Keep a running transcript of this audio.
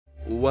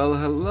Well,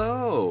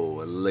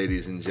 hello,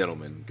 ladies and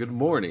gentlemen. Good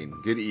morning,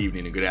 good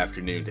evening, and good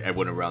afternoon to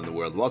everyone around the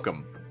world.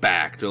 Welcome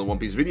back to the One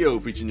Piece video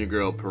featuring your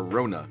girl,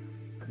 Perona.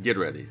 Get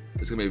ready.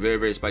 It's going to be a very,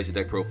 very spicy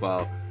deck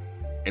profile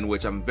in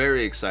which I'm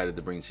very excited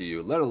to bring to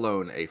you, let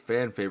alone a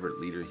fan favorite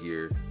leader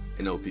here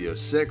in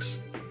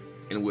OPO6,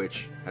 in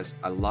which has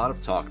a lot of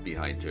talk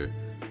behind her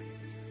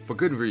for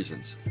good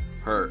reasons.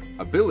 Her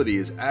ability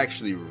is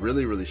actually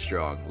really, really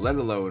strong, let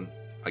alone,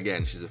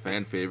 again, she's a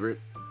fan favorite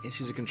and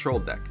she's a control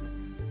deck.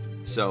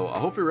 So I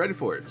hope you're ready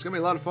for it. It's going to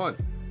be a lot of fun.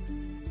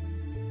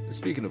 And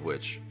speaking of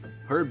which,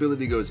 her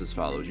ability goes as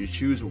follows. You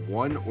choose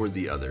one or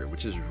the other,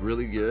 which is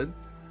really good.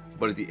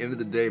 But at the end of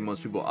the day,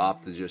 most people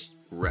opt to just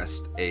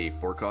rest a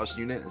 4-cost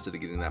unit instead of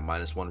getting that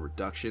 -1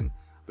 reduction.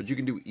 But you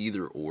can do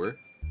either or.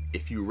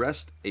 If you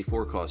rest a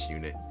 4-cost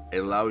unit, it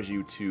allows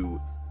you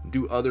to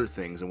do other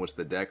things in which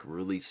the deck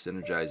really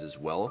synergizes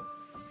well,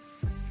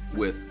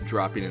 with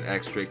dropping an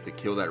extra to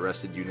kill that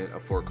rested unit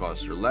of 4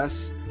 cost or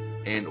less,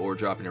 and or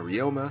dropping a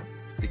Ryoma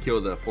to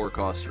kill the 4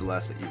 cost or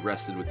less that you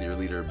rested with your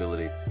leader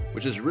ability,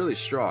 which is really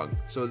strong.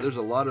 So there's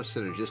a lot of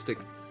synergistic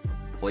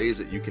plays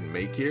that you can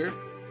make here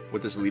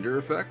with this leader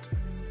effect.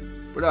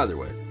 But either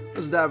way,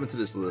 let's dive into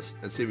this list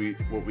and see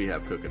what we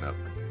have cooking up.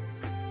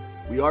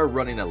 We are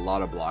running a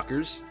lot of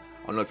blockers.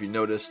 I don't know if you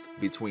noticed,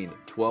 between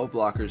 12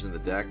 blockers in the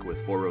deck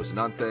with 4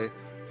 Rocinante,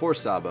 4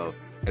 Sabo,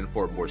 and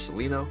 4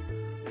 Borsalino.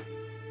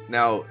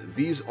 Now,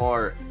 these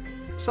are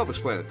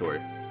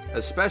self-explanatory,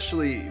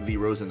 especially the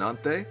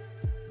Rocinante.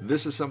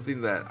 This is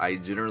something that I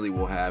generally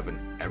will have in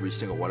every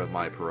single one of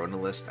my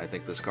Perona lists. I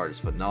think this card is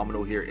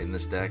phenomenal here in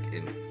this deck.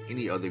 In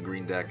any other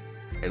green deck,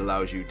 it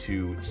allows you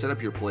to set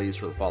up your plays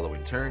for the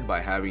following turn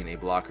by having a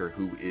blocker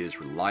who is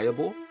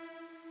reliable.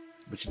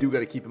 But you do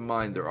got to keep in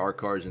mind there are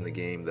cards in the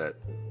game that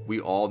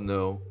we all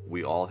know,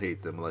 we all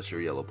hate them unless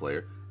you're a yellow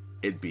player.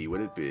 It be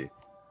what it be.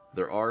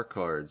 There are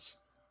cards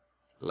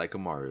like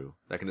Amaru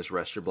that can just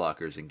rest your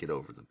blockers and get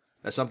over them.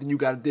 That's something you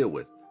got to deal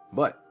with.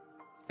 But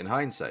in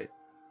hindsight,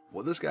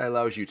 what this guy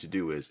allows you to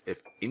do is,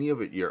 if any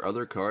of your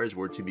other cards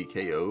were to be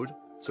KO'd,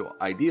 so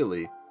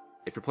ideally,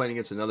 if you're playing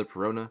against another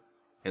Perona,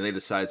 and they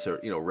decide to,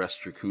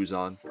 rest your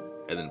Kuzan,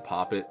 and then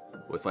pop it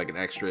with like an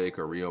X-Drake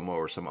or Ryoma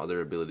or some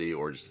other ability,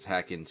 or just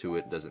attack into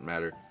it, doesn't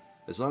matter.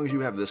 As long as you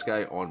have this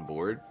guy on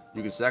board,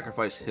 you can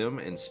sacrifice him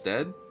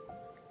instead,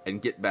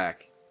 and get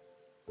back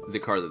the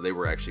card that they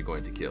were actually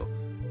going to kill.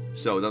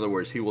 So in other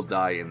words, he will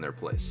die in their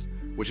place,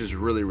 which is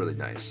really, really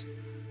nice.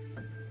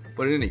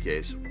 But in any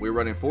case, we're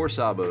running 4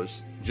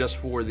 Sabos just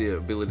for the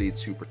ability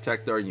to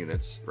protect our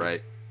units,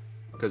 right?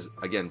 Because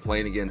again,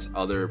 playing against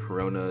other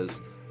Peronas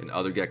and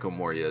other Gecko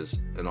Morias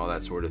and all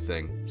that sort of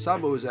thing,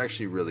 Sabo is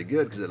actually really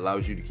good because it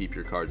allows you to keep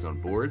your cards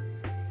on board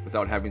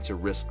without having to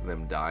risk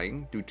them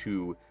dying due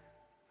to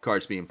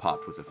cards being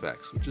popped with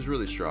effects, which is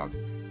really strong.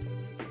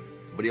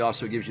 But he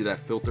also gives you that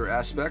filter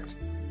aspect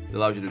that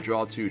allows you to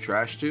draw 2,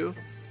 trash 2.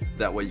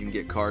 That way you can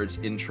get cards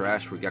in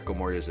trash for Gecko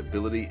Moria's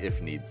ability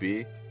if need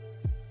be.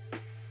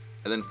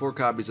 And then 4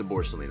 copies of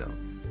Borsalino.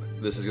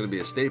 This is going to be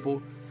a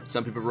staple.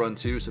 Some people run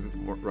 2, some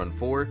people run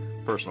 4.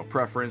 Personal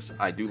preference.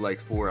 I do like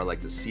 4. I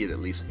like to see it at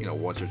least,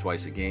 once or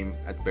twice a game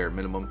at the bare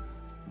minimum.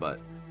 But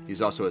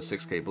he's also a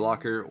 6k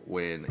blocker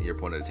when your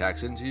opponent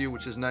attacks into you,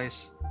 which is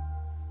nice.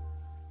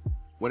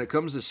 When it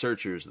comes to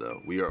searchers,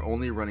 though, we are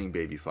only running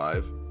Baby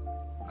 5.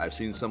 I've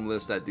seen some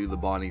lists that do the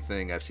Bonnie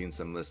thing. I've seen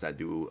some lists that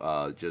do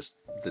just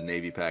the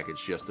Navy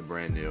package, just the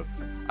brand new.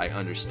 I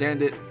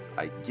understand it.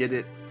 I get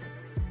it.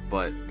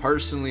 But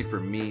personally, for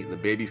me, the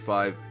Baby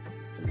 5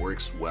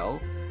 works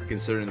well,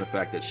 considering the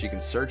fact that she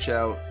can search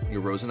out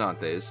your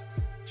Rosinantes,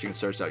 she can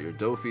search out your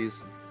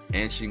Dofis,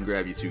 and she can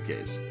grab you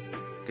 2Ks.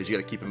 Because you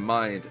got to keep in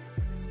mind,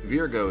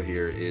 Virgo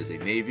here is a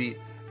Navy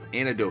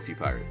and a Dofi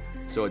pirate.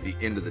 So at the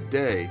end of the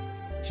day,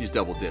 she's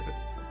double dipping.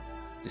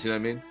 You see what I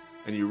mean?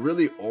 And you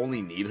really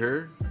only need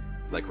her,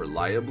 like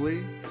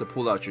reliably, to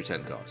pull out your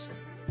 10 cost.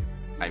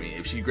 I mean,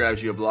 if she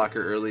grabs you a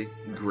blocker early,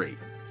 great.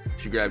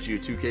 If she grabs you a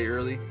 2K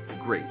early,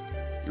 great.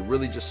 You're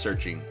really just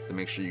searching to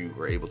make sure you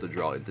are able to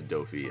draw into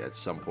Dofi at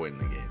some point in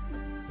the game.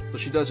 So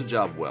she does her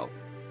job well.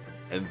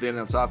 And then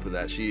on top of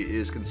that, she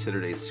is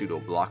considered a pseudo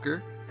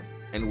blocker,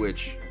 in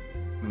which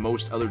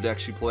most other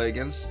decks you play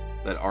against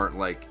that aren't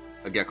like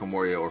a Gecko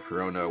Moria or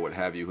Perona or what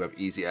have you, who have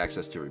easy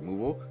access to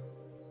removal,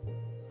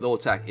 they'll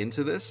attack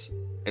into this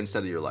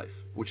instead of your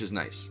life, which is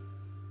nice.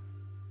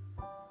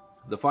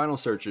 The final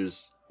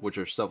searchers, which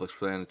are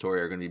self-explanatory,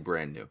 are going to be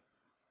brand new.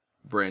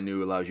 Brand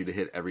new allows you to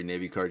hit every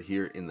Navy card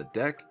here in the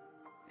deck,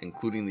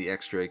 including the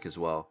X-Drake as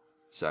well.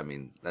 So I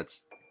mean,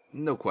 that's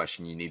no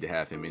question you need to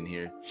have him in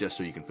here just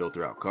so you can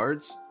filter out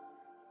cards.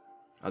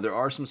 There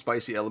are some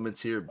spicy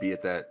elements here, be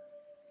it that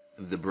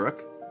the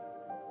Brook.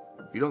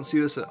 You don't see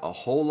this a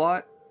whole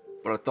lot,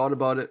 but I thought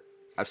about it.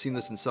 I've seen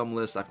this in some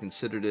lists. I've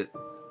considered it.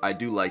 I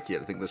do like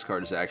it. I think this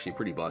card is actually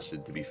pretty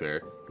busted, to be fair,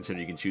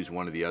 considering you can choose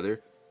one or the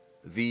other.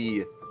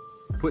 The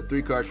put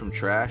 3 cards from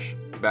trash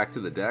back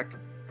to the deck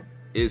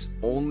is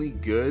only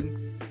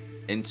good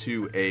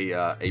into a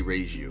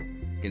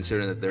Reiju,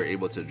 considering that they're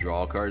able to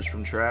draw cards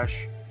from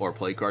trash or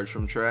play cards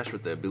from trash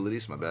with the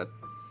abilities. My bad.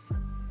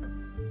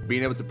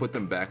 being able to put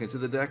them back into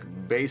the deck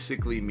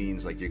basically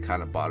means like you're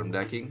kind of bottom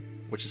decking,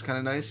 which is kind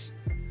of nice.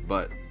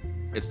 But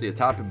it's the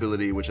top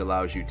ability which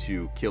allows you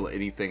to kill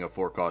anything of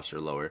 4 cost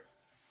or lower.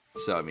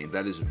 So I mean,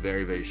 that is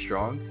very, very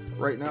strong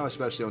right now,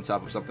 especially on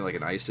top of something like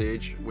an Ice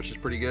Age, which is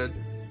pretty good.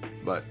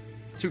 But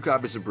 2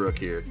 copies of Brook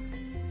here.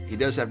 He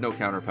does have no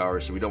counter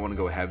power, so we don't want to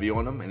go heavy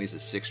on him, and he's a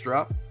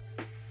 6-drop.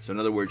 So in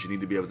other words, you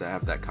need to be able to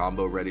have that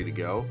combo ready to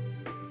go.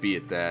 Be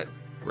it that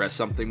rest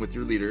something with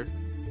your leader,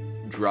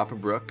 drop a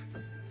Brook,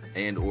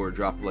 and or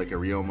drop like a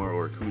Ryoma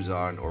or a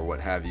Kuzan or what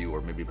have you,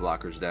 or maybe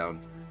blockers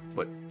down.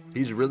 But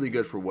he's really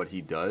good for what he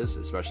does,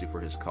 especially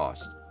for his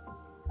cost.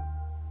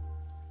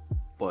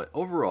 But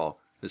overall,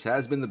 this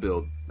has been the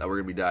build that we're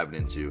going to be diving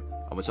into.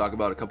 I'm going to talk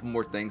about a couple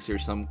more things here,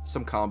 some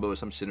combos,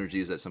 some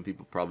synergies that some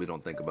people probably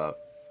don't think about.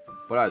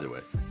 But either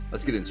way,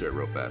 let's get into it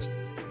real fast.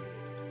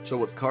 So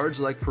with cards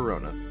like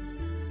Perona,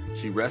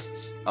 she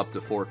rests up to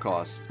 4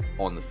 costs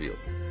on the field.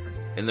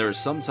 And there are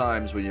some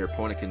times when your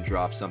opponent can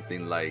drop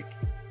something like,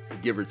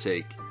 give or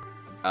take,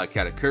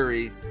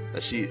 Katakuri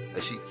that she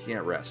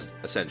can't rest,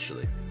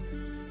 essentially.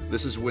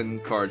 This is when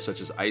cards such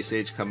as Ice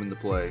Age come into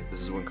play.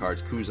 This is when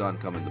cards Kuzan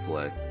come into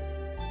play.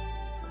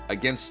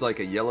 Against like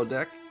a yellow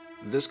deck,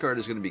 this card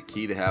is going to be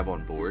key to have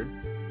on board.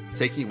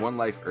 Taking 1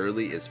 life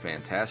early is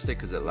fantastic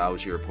because it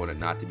allows your opponent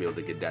not to be able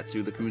to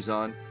Gedetsu the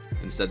Kuzan.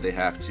 Instead, they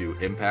have to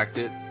impact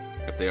it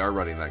if they are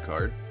running that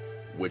card,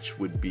 which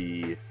would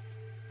be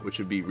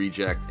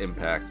reject,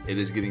 impact. It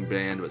is getting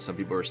banned, but some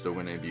people are still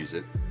going to abuse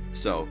it.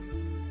 So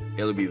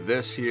it'll be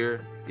this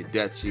here,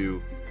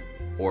 Gedetsu,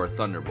 or a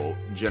Thunderbolt.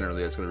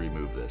 Generally, that's going to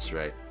remove this,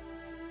 right?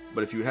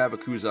 But if you have a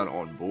Kuzan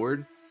on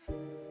board,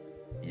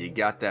 you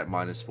got that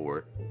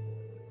 -4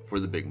 for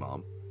the Big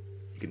Mom.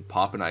 You can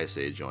pop an Ice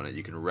Age on it.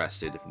 You can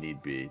rest it if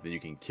need be. Then you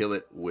can kill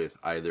it with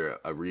either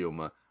a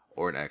Ryoma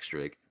or an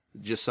X-Drake.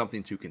 Just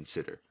something to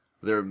consider.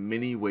 There are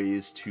many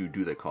ways to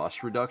do the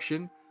cost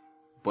reduction,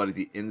 but at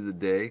the end of the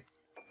day,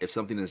 if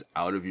something is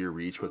out of your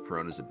reach with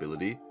Perona's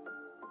ability,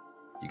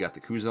 you got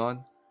the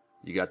Kuzan,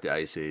 you got the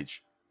Ice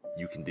Age,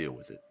 you can deal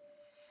with it.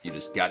 You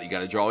got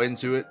to draw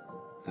into it,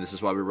 and this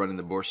is why we're running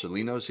the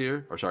Borsalinos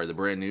here, or sorry, the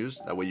brand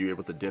news. That way you're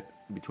able to dip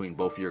between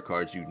both of your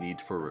cards you need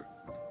for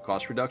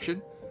cost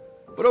reduction.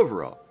 But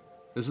overall,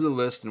 this is a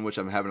list in which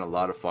I'm having a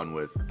lot of fun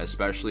with,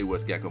 especially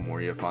with Gecko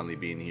Moria finally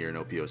being here in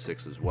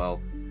OPO6 as well,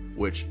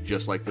 which,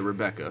 just like the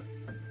Rebecca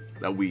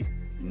that we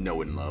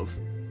know and love,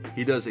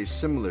 he does a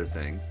similar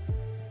thing,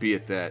 be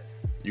it that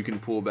you can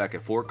pull back a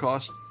 4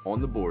 cost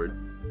on the board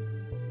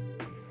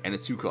and a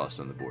 2 cost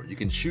on the board. You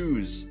can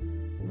choose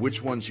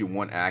which ones you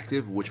want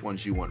active, which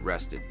ones you want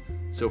rested.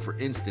 So for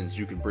instance,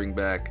 you can bring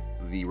back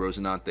the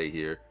Rosinante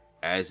here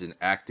as an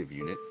active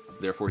unit,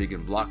 therefore he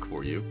can block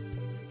for you,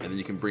 and then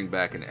you can bring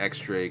back an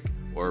X-Drake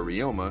or a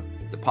Ryoma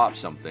to pop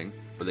something,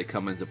 but they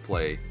come into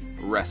play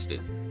rested,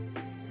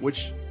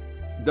 which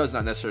does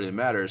not necessarily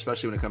matter,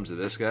 especially when it comes to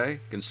this guy,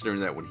 considering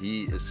that when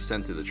he is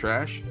sent to the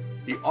trash,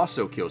 he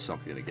also kills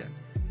something again.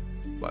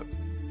 But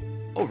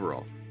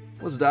overall,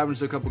 let's dive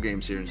into a couple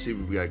games here and see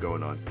what we got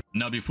going on.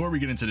 Now, before we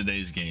get into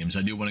today's games,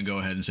 I do want to go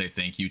ahead and say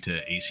thank you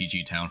to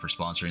ACG Town for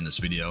sponsoring this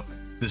video.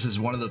 This is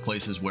one of the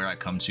places where I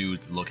come to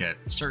look at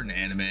certain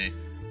anime,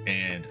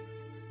 and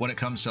when it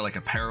comes to like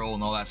apparel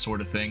and all that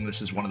sort of thing,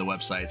 this is one of the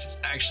websites. It's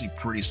actually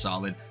pretty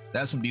solid. They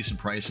have some decent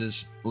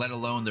prices, let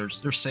alone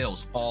there's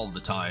sales all the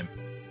time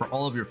for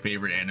all of your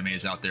favorite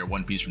animes out there.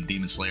 One Piece from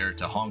Demon Slayer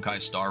to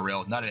Honkai Star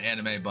Rail. Not an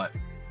anime, but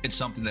it's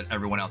something that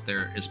everyone out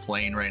there is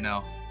playing right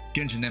now.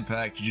 Genshin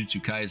Impact,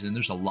 Jujutsu Kaisen,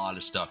 there's a lot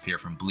of stuff here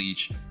from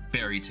Bleach,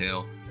 Fairy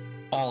Tail,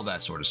 all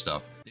that sort of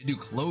stuff. They do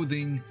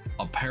clothing,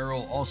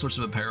 apparel, all sorts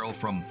of apparel,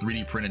 from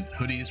 3D printed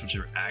hoodies, which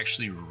are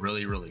actually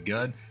really, really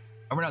good.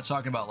 And we're not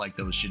talking about like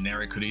those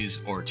generic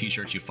hoodies or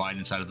t-shirts you find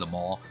inside of the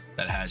mall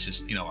that has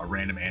just, you know, a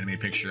random anime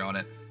picture on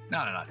it.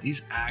 No.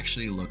 These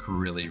actually look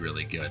really,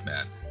 really good,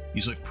 man.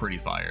 These look pretty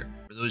fire.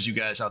 For those of you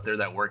guys out there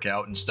that work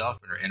out and stuff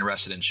and are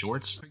interested in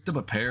shorts, I picked up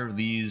a pair of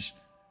these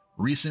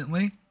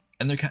recently,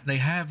 and they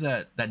have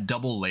that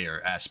double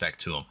layer aspect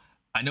to them.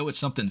 I know it's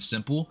something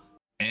simple,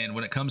 and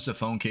when it comes to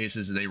phone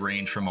cases, they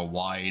range from a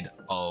wide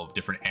of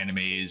different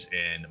animes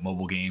and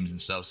mobile games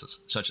and stuff,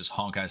 such as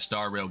Honkai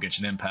Star Rail,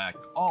 Genshin Impact,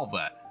 all of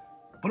that.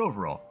 But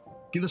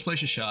overall, give this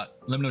place a shot.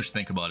 Let me know what you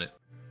think about it.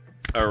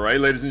 Alright,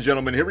 ladies and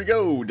gentlemen, here we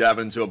go.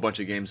 Diving into a bunch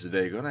of games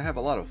today. Gonna have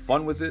a lot of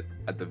fun with it,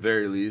 at the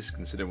very least,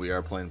 considering we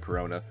are playing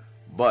Perona.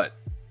 But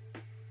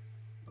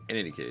in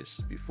any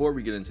case, before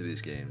we get into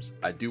these games,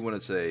 I do want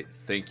to say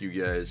thank you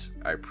guys.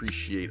 I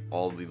appreciate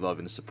all the love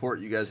and support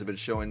you guys have been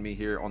showing me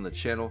here on the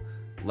channel,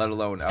 let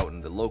alone out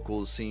in the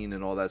local scene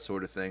and all that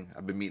sort of thing.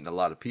 I've been meeting a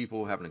lot of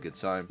people, having a good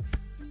time.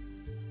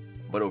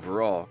 But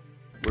overall,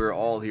 we're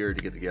all here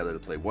to get together to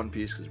play One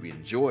Piece because we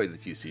enjoy the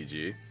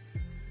TCG.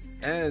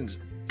 And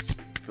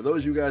for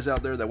those of you guys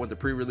out there that went to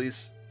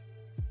pre-release,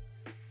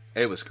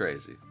 it was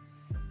crazy.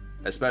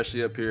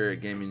 Especially up here at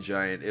Gaming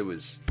Giant,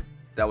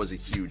 that was a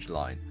huge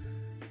line.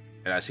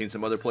 And I've seen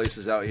some other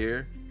places out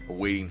here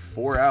waiting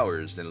 4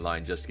 hours in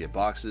line just to get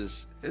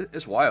boxes.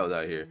 It's wild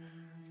out here.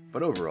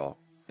 But overall,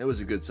 it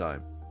was a good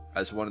time. I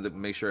just wanted to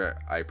make sure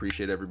I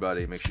appreciate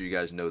everybody, make sure you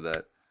guys know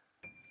that.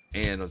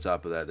 And on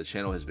top of that, the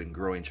channel has been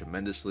growing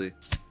tremendously.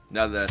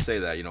 Now that I say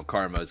that, you know,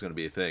 karma is going to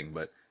be a thing,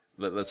 but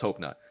let's hope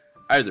not.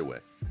 Either way,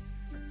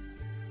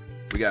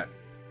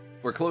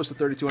 we're close to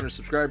 3,200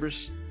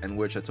 subscribers, in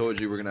which I told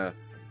you we're going to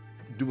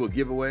do a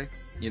giveaway,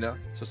 you know?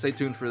 So stay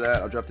tuned for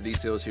that. I'll drop the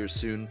details here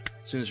soon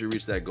as we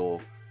reach that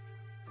goal.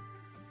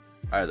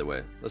 Either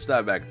way, let's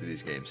dive back into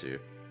these games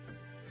here.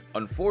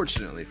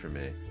 Unfortunately for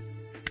me,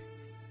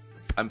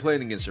 I'm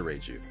playing against a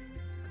Reiju.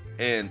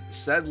 And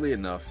sadly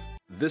enough,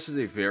 this is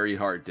a very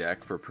hard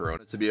deck for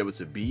Perona to be able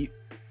to beat,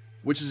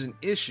 which is an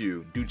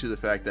issue due to the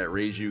fact that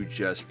Reiju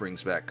just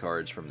brings back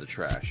cards from the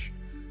trash.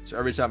 So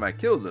every time I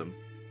kill them,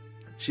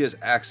 she has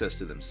access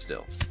to them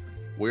still.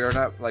 We are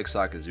not like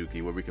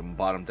Sakazuki, where we can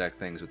bottom deck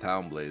things with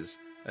Houndblaze.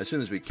 As soon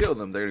as we kill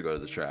them, they're going to go to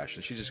the trash,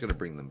 and she's just going to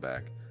bring them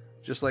back.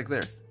 Just like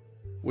there.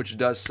 Which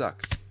does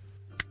suck.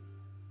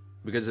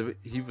 Because if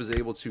he was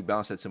able to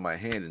bounce that to my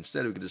hand,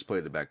 instead we could just play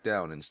it back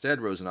down. Instead,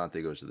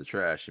 Rosinante goes to the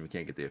trash, and we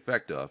can't get the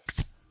effect off.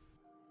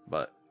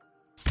 But,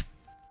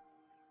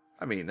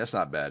 I mean, that's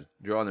not bad.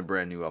 Drawing a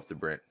Borsalino off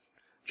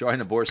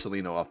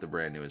the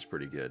brand new is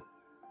pretty good.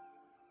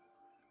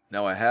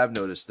 Now, I have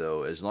noticed,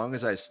 though, as long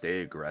as I stay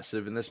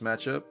aggressive in this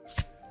matchup,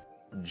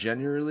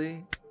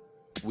 generally,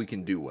 we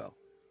can do well.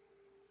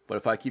 But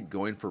if I keep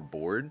going for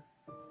board,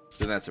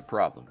 then that's a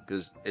problem.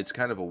 Because it's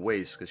kind of a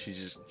waste, because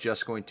she's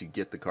just going to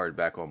get the card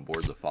back on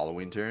board the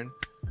following turn.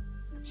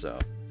 So.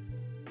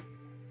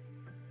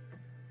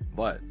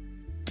 But,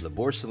 the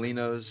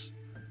Borsalinos,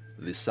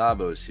 the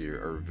Sabos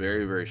here are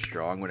very, very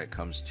strong when it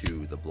comes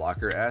to the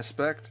blocker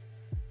aspect.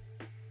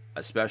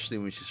 Especially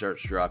when she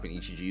starts dropping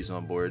ECGs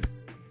on board.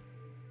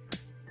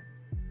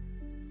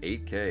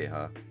 8K,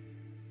 huh?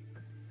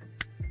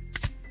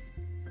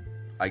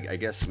 I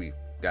guess we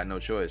got no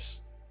choice.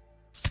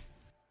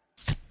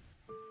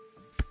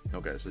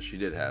 Okay, so she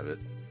did have it.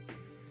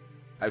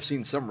 I've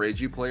seen some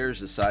Reiju players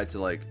decide to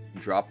like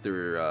drop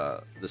their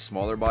the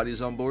smaller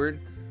bodies on board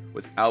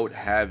without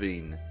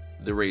having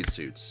the raid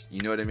suits.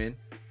 You know what I mean?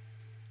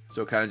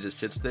 So it kind of just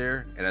sits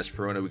there, and as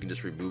Perona, we can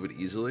just remove it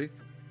easily.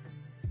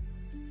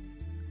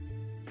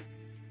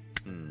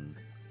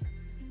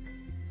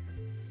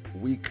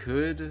 We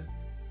could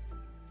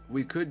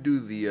do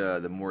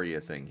the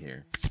Moria thing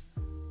here.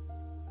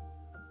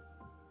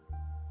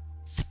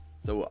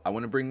 So I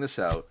want to bring this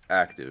out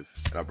active,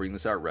 and I'll bring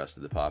this out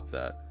rested to pop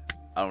that.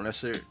 I don't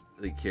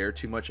necessarily care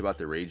too much about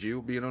the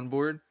Reiju being on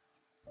board,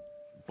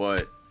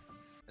 but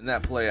in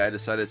that play I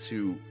decided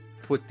to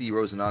put the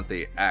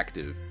Rosinante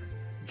active,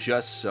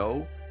 just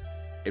so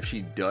if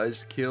she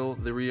does kill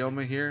the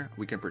Ryoma here,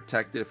 we can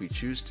protect it if we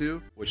choose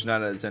to, which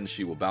 9 out of 10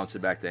 she will bounce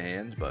it back to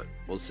hand, but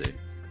we'll see.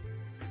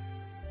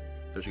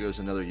 There goes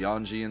another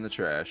Yonji in the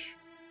trash.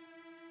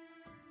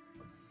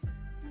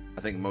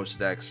 I think most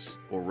decks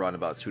will run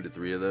about 2 to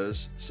 3 of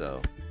those, so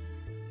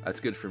that's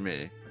good for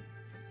me.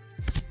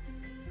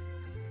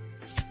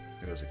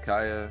 There goes a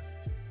Kaya.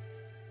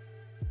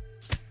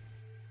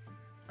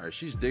 Alright,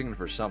 she's digging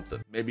for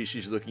something. Maybe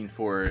she's looking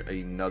for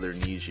another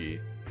Niji.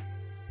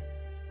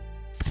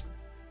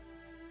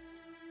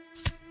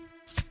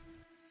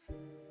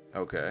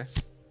 Okay.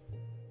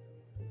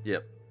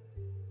 Yep.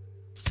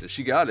 So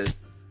she got it.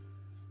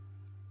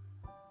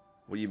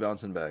 What are you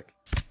bouncing back?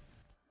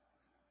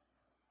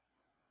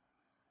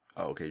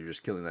 Oh, okay, you're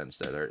just killing that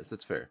instead. Alright,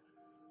 that's fair.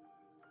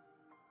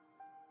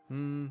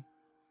 We'll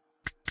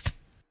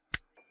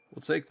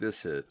take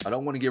this hit. I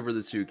don't want to give her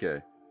the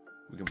 2K.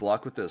 We can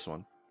block with this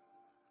one.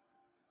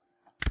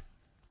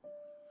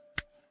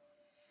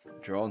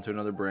 Draw into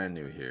another brand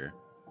new here.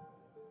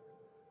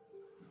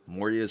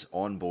 Moria's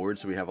on board,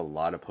 so we have a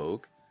lot of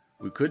poke.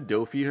 We could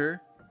Dofi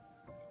her.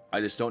 I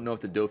just don't know if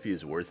the Dofi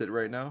is worth it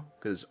right now,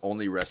 because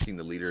only resting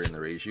the leader in the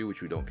Reiju,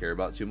 which we don't care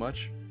about too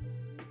much.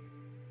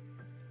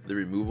 The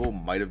removal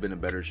might have been a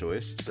better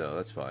choice, so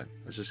that's fine.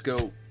 Let's just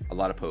go a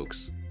lot of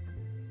pokes.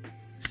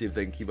 See if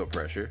they can keep up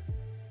pressure.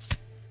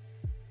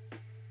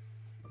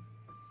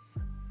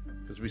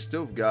 Because we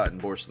still have gotten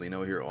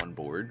Borsalino here on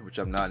board, which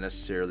I'm not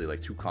necessarily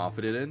like too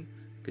confident in,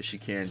 because she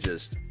can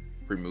just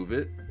remove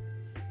it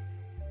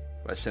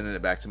by sending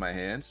it back to my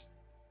hands.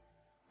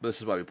 But this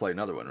is why we play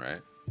another one,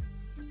 right?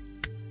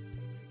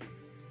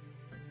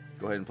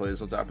 Go ahead and play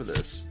this on top of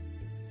this.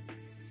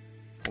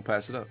 We'll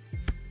pass it up.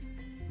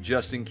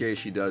 Just in case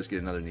she does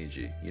get another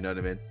Niji. You know what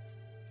I mean?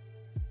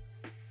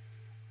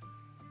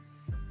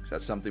 So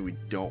that's something we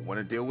don't want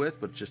to deal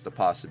with, but just a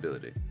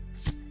possibility.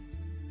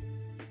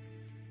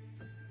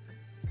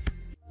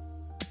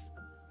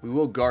 We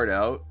will guard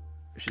out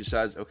if she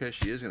decides, okay,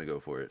 she is going to go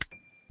for it.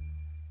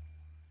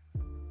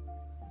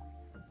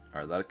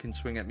 Alright, that can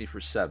swing at me for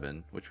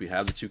 7, which we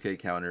have the 2K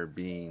counter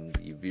being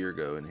the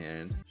Virgo in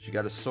hand. She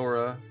got a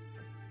Sora,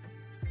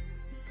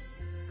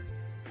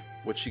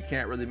 which she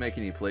can't really make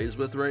any plays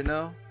with right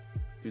now,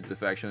 due to the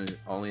fact she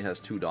only has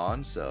 2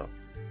 Dawns, so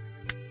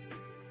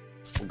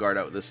we'll guard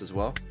out with this as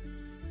well.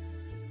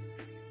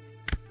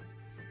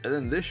 And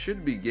then this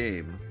should be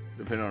game,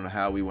 depending on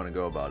how we want to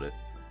go about it.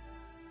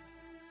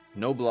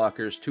 No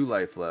blockers, 2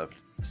 life left.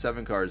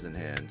 7 cards in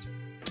hand.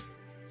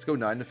 Let's go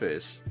 9 to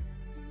face.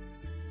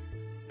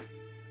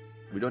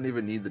 We don't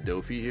even need the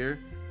Dofi here.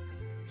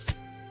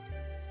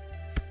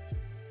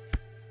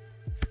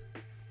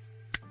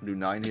 Do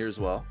 9 here as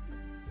well.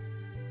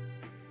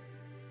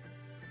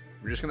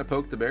 We're just gonna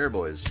poke the bear,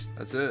 boys.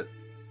 That's it.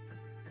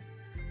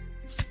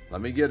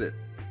 Let me get it.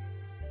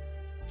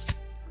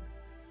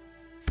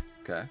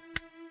 Okay.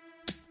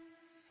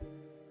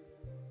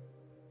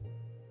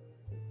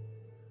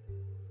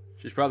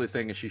 She's probably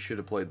thinking she should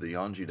have played the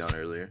Yonji down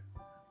earlier.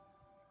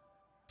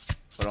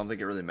 But I don't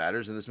think it really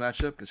matters in this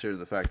matchup, considering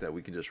the fact that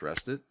we can just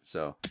rest it.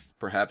 So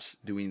perhaps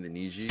doing the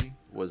Niji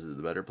was the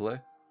better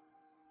play.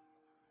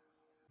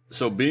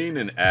 So being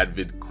an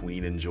avid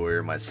queen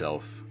enjoyer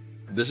myself,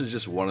 this is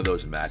just one of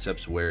those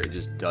matchups where it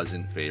just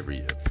doesn't favor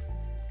you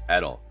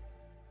at all.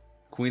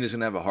 Queen is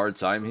going to have a hard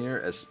time here,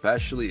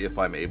 especially if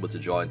I'm able to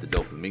draw into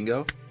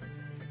Doflamingo.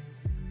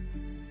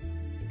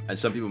 And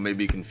some people may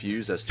be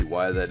confused as to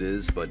why that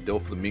is, but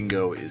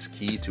Doflamingo is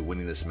key to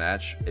winning this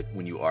match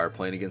when you are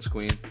playing against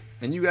Queen.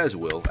 And you guys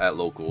will, at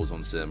locals,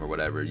 on Sim, or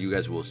whatever, you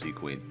guys will see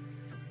Queen.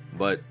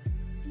 But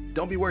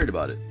don't be worried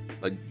about it.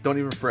 Like, don't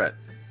even fret.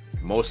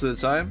 Most of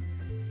the time,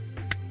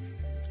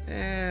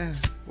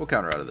 we'll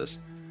counter out of this.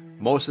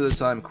 Most of the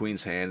time,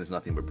 Queen's hand is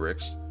nothing but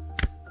bricks.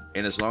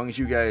 And as long as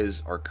you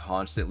guys are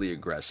constantly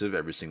aggressive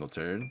every single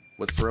turn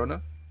with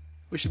Perona,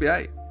 we should be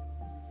alright.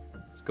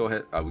 Let's go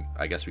ahead.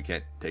 I guess we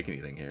can't take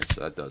anything here,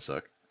 so that does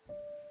suck.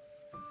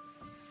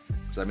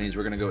 So that means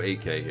we're going to go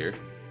 8k here.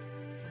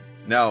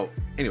 Now,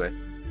 anyway,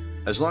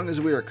 as long as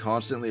we are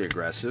constantly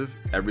aggressive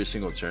every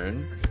single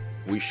turn,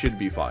 we should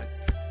be fine.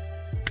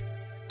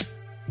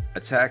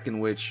 Attack in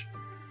which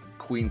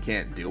Queen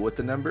can't deal with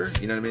the number,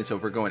 you know what I mean? So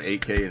if we're going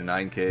 8k and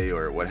 9k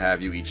or what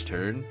have you each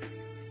turn,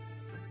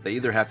 they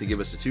either have to give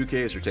us the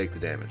 2ks or take the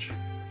damage.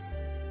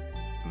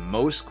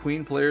 Most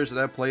Queen players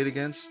that I've played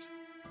against,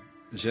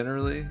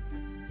 generally,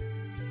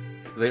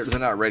 they're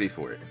not ready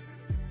for it.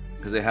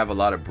 Because they have a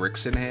lot of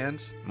bricks in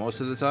hand most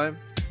of the time.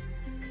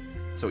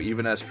 So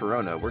even as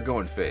Perona, we're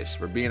going face.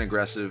 We're being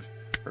aggressive.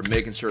 We're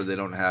making sure they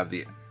don't have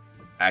the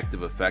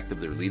active effect of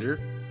their leader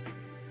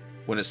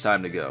when it's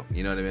time to go.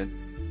 You know what I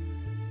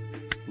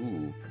mean?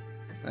 Ooh.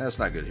 That's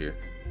not good here.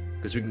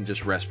 Because we can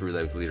just rest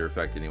Brûlée with leader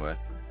effect anyway.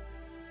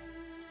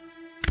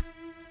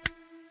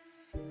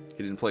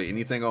 He didn't play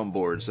anything on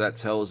board, so that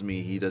tells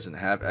me he doesn't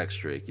have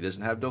X-Drake. He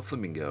doesn't have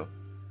Doflamingo.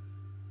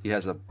 He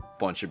has a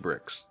bunch of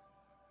bricks.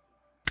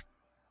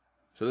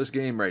 So this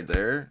game right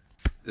there,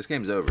 this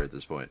game's over at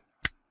this point.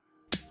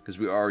 Because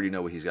we already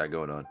know what he's got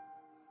going on.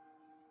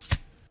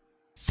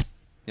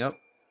 Yep.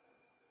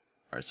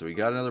 Alright, so we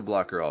got another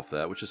blocker off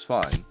that, which is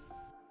fine.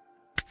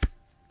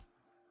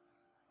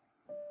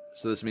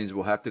 So this means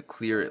we'll have to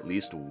clear at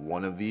least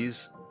one of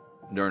these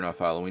during our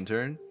following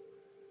turn.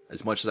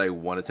 As much as I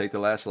want to take the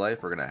last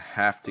life, we're going to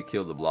have to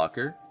kill the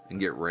blocker and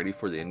get ready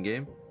for the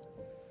endgame.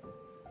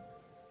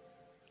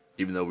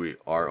 Even though we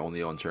are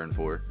only on turn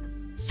 4.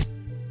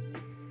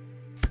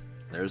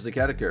 There's the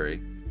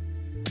Katakuri.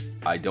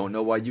 I don't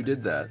know why you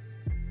did that.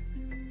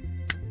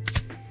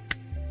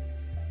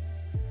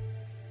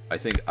 I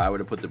think I would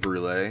have put the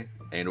Brûlée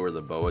and or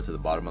the Boa to the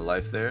bottom of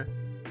life there.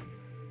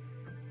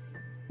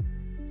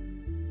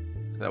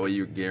 That way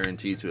you're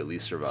guaranteed to at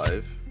least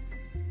survive.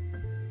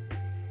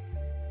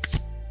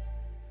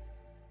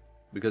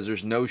 Because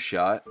there's no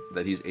shot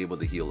that he's able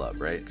to heal up,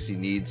 right? Because he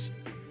needs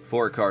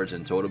 4 cards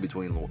in total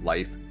between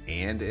life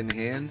and in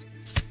hand.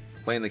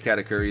 Playing the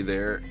Katakuri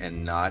there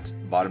and not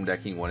bottom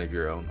decking one of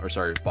your own, or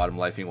sorry, bottom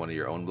lifing one of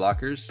your own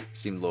blockers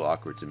seemed a little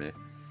awkward to me.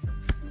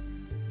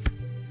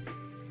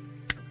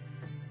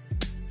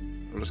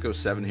 Let's go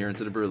 7 here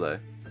into the Brûlée.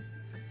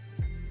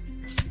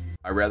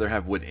 I'd rather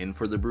have went in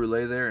for the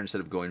Brûlée there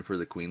instead of going for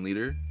the Queen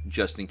leader,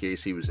 just in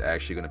case he was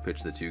actually going to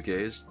pitch the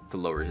 2Ks to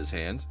lower his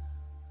hand.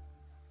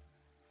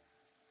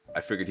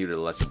 I figured he would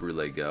have let the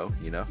Brûlée go,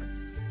 you know?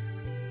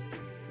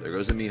 There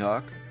goes the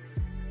Mihawk.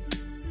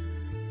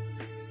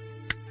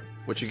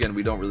 Which again,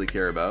 we don't really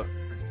care about.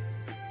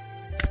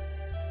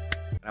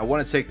 I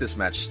want to take this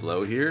match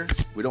slow here.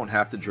 We don't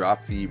have to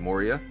drop the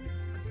Moria.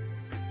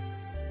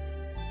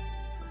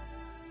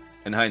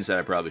 In hindsight,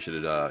 I probably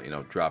should have, you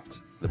know, dropped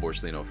the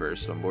Borsellino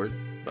first on board,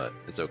 but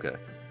it's okay.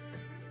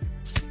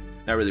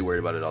 Not really worried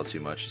about it all too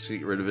much. Just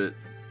get rid of it.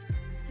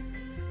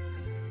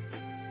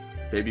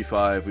 Baby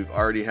 5, we've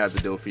already had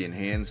the Dofi in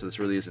hand, so this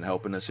really isn't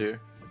helping us here.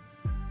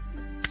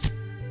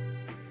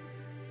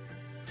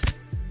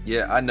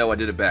 Yeah, I know I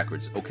did it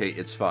backwards. Okay,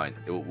 it's fine.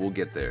 We'll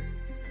get there.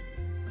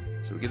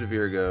 So we get a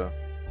Virgo,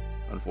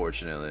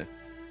 unfortunately.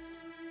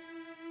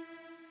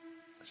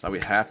 So now we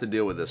have to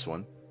deal with this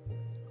one.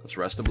 Let's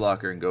rest the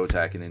blocker and go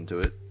attacking into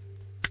it.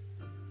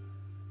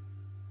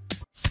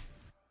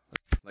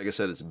 Like I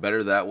said, it's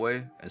better that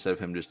way instead of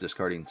him just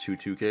discarding 2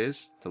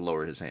 2Ks to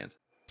lower his hand.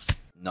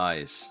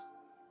 Nice.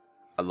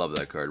 I love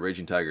that card.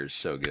 Raging Tiger is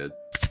so good.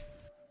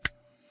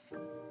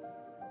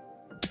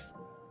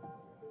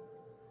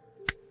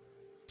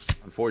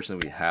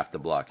 Unfortunately, we have to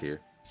block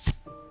here.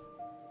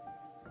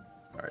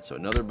 Alright, so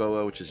another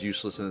Boa, which is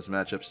useless in this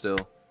matchup still.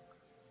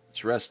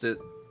 Let's rest it.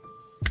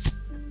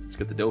 Let's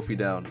get the Dofi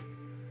down.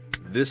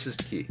 This is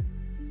key.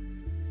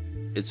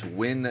 It's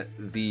when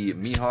the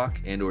Mihawk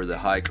and or the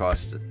high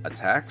cost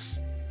attacks,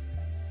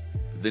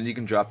 then you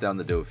can drop down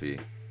the Dofi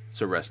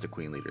to rest the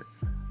Queen Leader.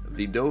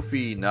 The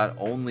Dofi not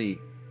only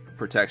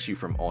protects you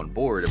from on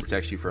board, it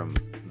protects you from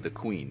the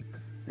Queen,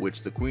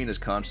 which the Queen is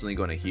constantly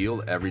going to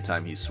heal every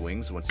time he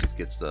swings once he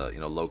gets the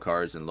low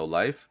cards and low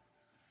life.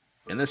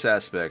 In this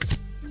aspect,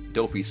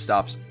 Dofi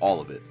stops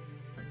all of it.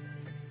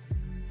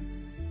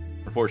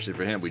 Unfortunately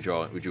for him, we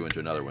drew into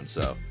another one,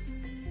 so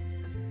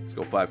let's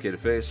go 5k to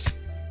face.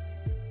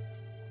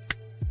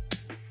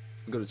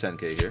 We'll go to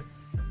 10k here.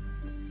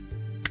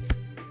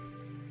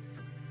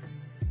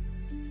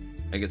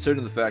 And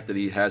considering the fact that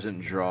he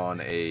hasn't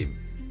drawn a,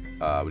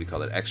 what do you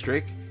call it,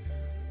 X-Drake,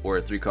 or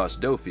a 3-cost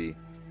Dofi,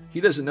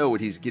 he doesn't know what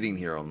he's getting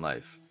here on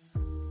life.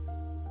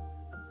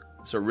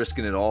 So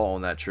risking it all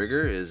on that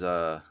trigger is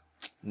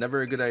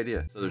never a good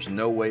idea. So there's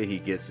no way he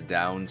gets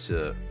down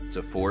to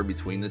 4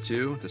 between the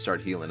two to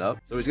start healing up.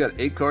 So he's got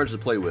 8 cards to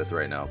play with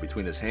right now,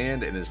 between his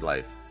hand and his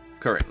life,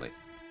 currently.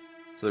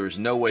 So there's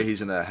no way he's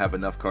going to have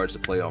enough cards to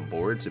play on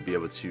board to be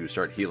able to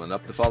start healing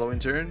up the following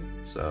turn.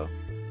 So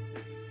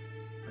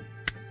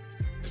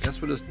I guess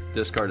we'll just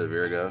discard the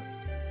Virgo.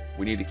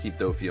 We need to keep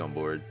Dofi on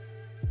board.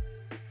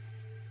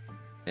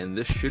 And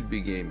this should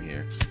be game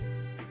here.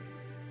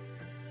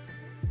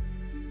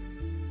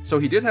 So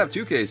he did have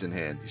 2Ks in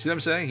hand. You see what I'm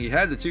saying? He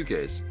had the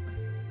 2Ks.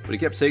 But he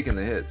kept taking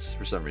the hits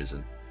for some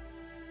reason.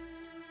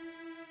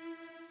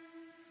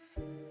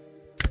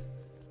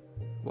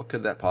 What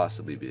could that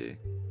possibly be?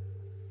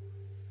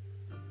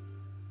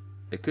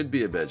 It could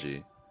be a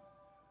Beji.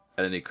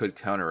 And then he could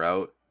counter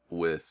out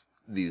with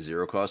the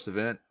 0-cost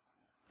event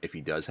if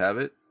he does have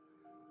it.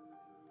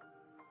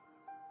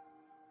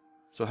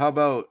 So how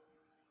about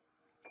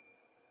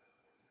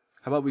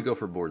we go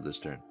for board this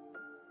turn?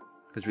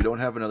 Because we don't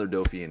have another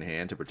Dofi in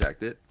hand to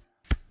protect it.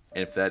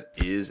 And if that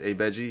is a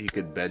Beji, he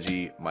could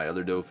Beji my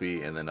other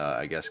Dofi and then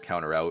I guess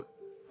counter out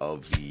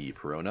of the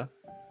Perona.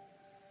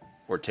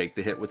 Or take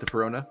the hit with the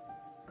Perona.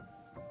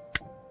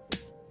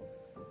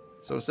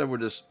 So instead we'll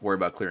just worry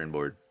about clearing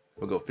board.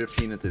 We'll go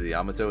 15 into the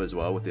Yamato as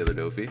well with the other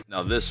Dofi.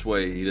 Now this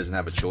way he doesn't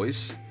have a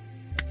choice.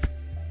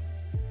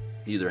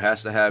 He either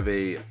has to have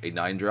a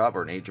 9-drop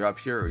or an 8-drop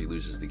here or he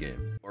loses the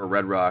game. Or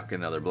Red Rock,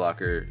 another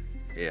blocker.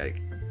 Yeah.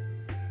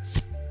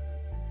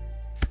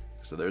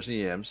 So there's the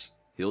Yams.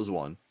 Heals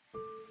 1.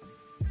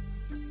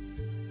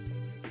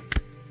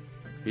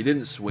 He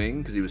didn't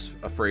swing because he was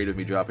afraid of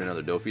me dropping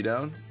another Dofi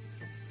down.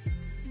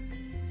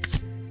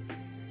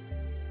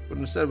 But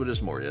instead we'll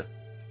just Moria.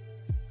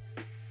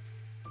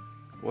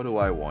 What do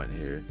I want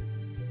here?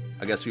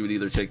 I guess we would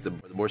either take the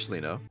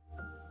Borsalino.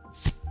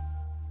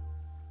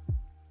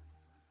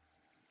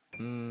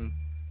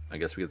 I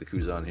guess we get the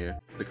Kuzan here.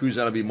 The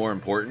Kuzan will be more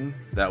important.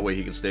 That way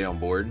he can stay on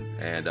board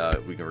and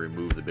we can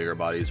remove the bigger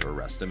bodies or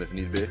arrest him if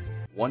need be.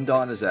 1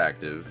 Dawn is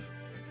active.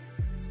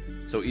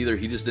 So either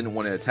he just didn't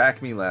want to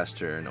attack me last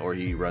turn or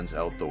he runs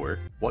El Thor.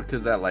 What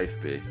could that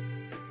life be?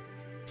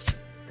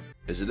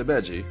 Is it a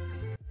Beji?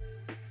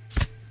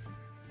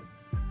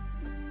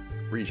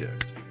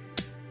 Reject.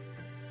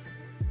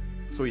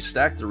 So he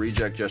stacked the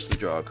reject just to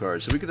draw a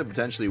card. So we could have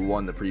potentially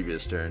won the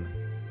previous turn.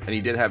 And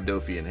he did have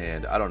Dofi in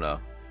hand. I don't know.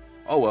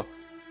 Oh well.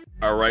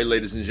 Alright,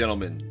 ladies and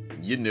gentlemen.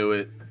 You knew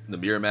it. The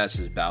mirror match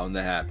is bound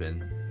to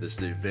happen. This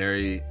is a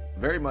very,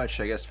 very much,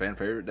 I guess, fan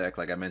favorite deck.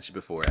 Like I mentioned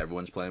before,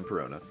 everyone's playing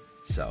Perona.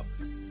 So,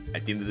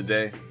 at the end of the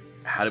day,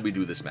 how do we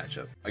do this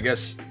matchup? I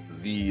guess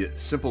the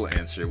simple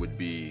answer would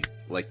be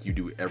like you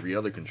do every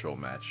other control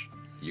match.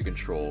 You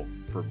control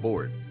for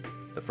board.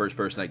 The first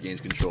person that gains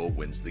control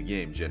wins the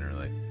game,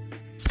 generally.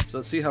 So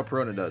let's see how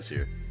Perona does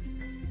here.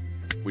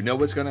 We know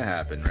what's going to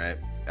happen, right?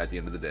 At the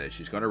end of the day,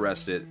 she's going to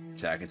rest it,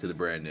 attack into the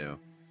brand new,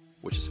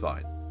 which is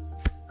fine.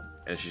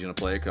 And she's going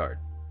to play a card.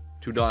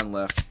 2 Dawn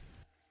left.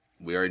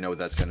 We already know what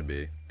that's going to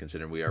be,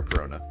 considering we are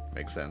Perona.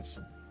 Makes sense.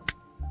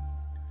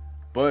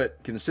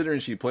 But considering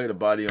she played a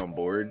body on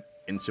board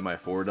into my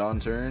 4 Dawn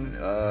turn,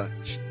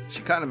 she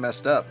kind of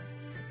messed up.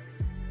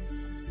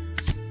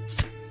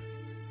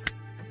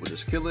 We'll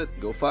just kill it,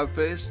 go 5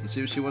 face, and see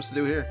what she wants to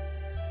do here.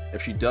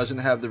 If she doesn't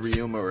have the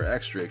Ryuma or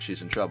X-Drake,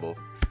 she's in trouble.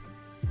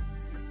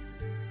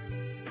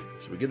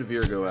 So we get a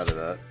Virgo out of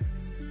that.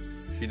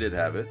 She did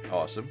have it.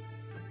 Awesome.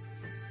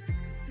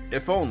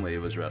 If only it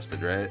was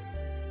rested, right?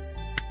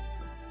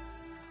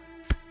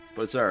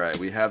 But it's alright.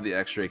 We have the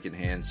X-Drake in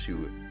hand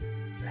to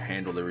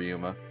handle the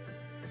Ryuma.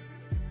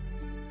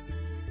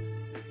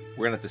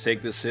 We're going to have to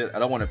take this hit. I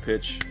don't want to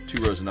pitch 2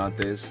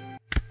 Rosinantes.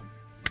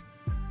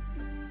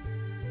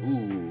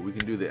 Ooh, we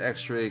can do the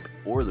X-Drake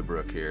or the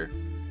Brook here.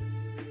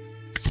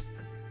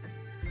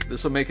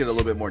 This will make it a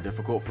little bit more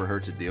difficult for her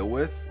to deal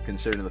with,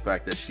 considering the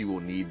fact that she will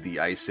need the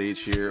Ice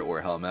Age here,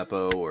 or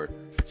Helmepo, or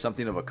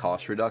something of a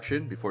cost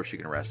reduction before she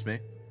can arrest me.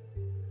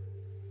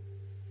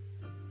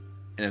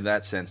 And in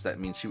that sense, that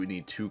means she would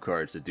need 2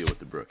 cards to deal with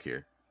the Brook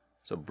here.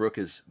 So Brook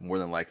is more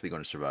than likely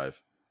going to survive.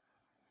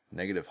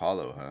 Negative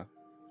Hollow, huh?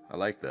 I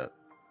like that.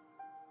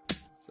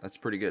 That's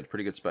pretty good.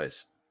 Pretty good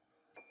spice.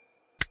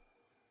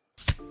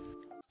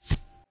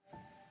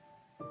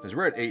 Because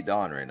we're at 8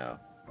 Dawn right now.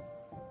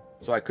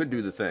 So I could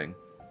do the thing.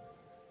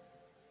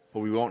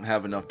 But we won't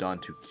have enough Dawn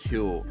to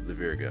kill the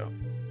Virgo.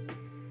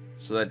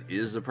 So that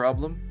is the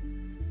problem.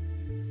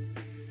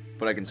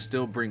 But I can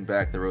still bring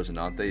back the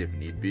Rosinante if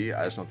need be.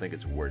 I just don't think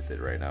it's worth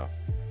it right now.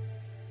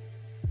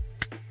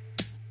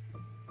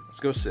 Let's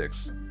go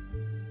 6.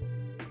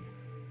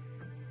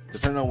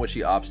 Depending on what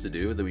she opts to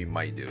do, then we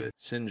might do it.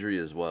 Sindri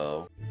as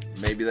well.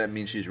 Maybe that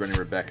means she's running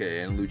Rebecca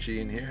and Lucci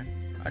in here.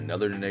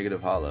 Another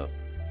negative holo.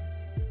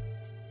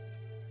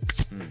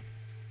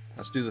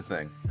 Let's do the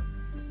thing.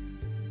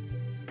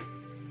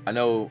 I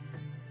know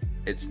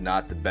it's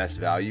not the best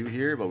value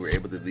here, but we're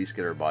able to at least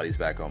get our bodies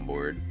back on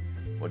board.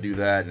 We'll do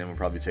that, and then we'll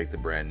probably take the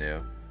brand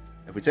new.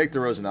 If we take the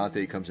Rosinante,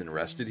 it comes in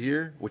rested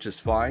here, which is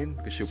fine,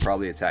 because she'll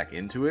probably attack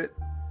into it,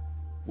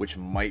 which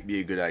might be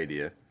a good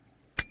idea.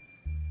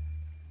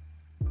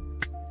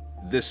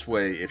 This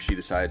way, if she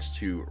decides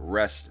to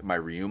rest my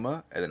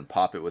Ryuma, and then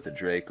pop it with a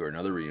Drake or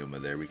another Ryuma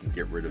there, we can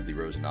get rid of the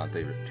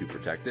Rosinante to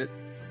protect it.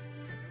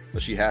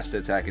 But she has to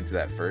attack into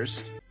that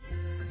first.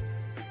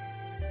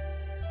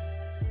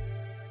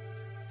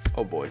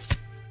 Oh boy.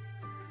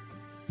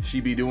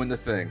 She be doing the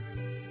thing.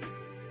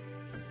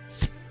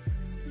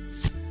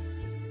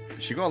 Is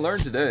she gonna learn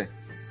today?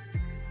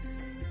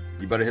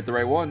 You better hit the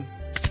right one.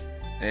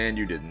 And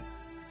you didn't.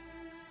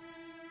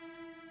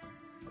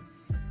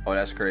 Oh,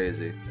 that's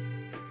crazy.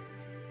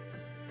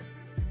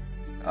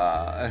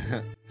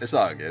 It's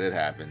all good. It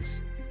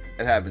happens.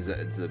 It happens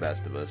to the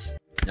best of us.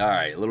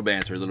 Alright, a little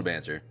banter, a little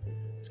banter.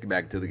 Let's get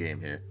back to the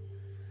game here.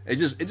 It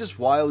just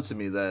wild to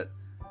me that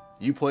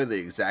you play the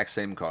exact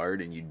same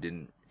card and you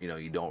didn't,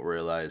 you don't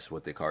realize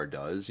what the card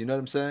does. You know what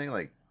I'm saying?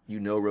 Like,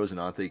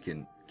 Rosinante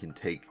can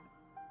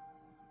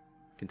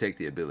take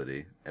the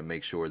ability and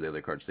make sure the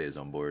other card stays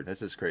on board. That's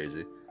just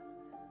crazy.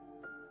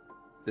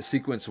 The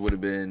sequence would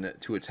have been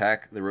to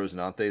attack the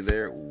Rosinante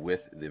there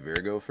with the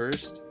Virgo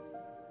first,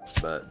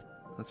 but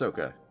that's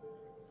okay.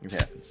 It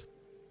happens.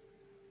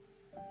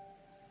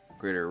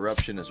 Greater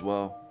Eruption as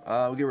well.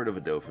 We'll get rid of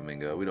a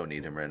Doflamingo. We don't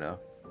need him right now.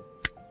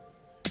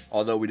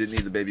 Although we didn't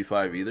need the Baby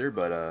 5 either,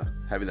 but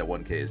having that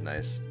 1k is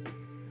nice.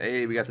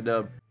 Hey, we got the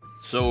dub.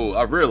 So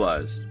I've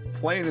realized,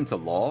 playing into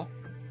Law,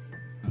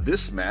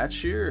 this match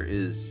here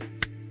is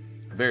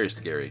very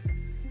scary.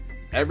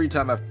 Every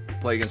time I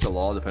play against a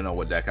Law, depending on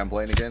what deck I'm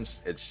playing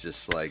against, it's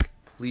just like,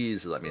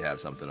 please let me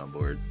have something on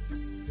board.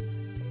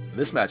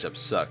 This matchup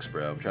sucks,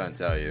 bro. I'm trying to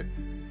tell you.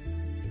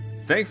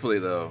 Thankfully,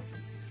 though,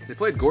 they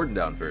played Gordon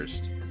down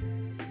first.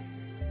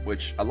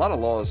 Which, a lot of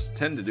Laws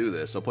tend to do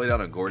this. They'll play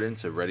down a Gordon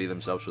to ready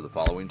themselves for the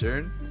following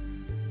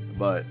turn.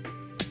 But,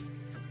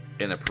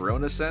 in a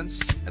Perona sense,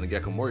 and a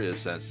Gecko Moria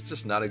sense, it's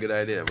just not a good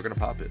idea. We're going to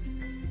pop it.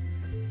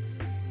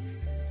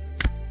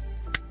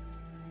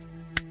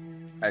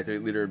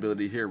 Activate Leader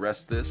ability here,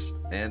 rest this,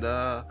 and,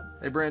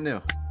 hey, brand new.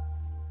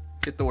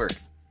 Get to work.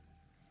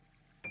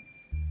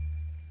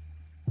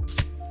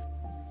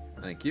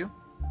 Thank you.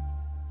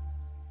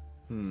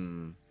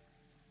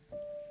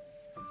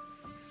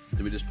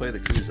 Do we just play the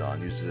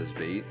Kuzan, use it as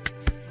bait?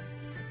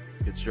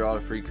 It's draw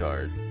a free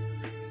card.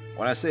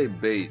 When I say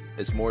bait,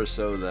 it's more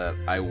so that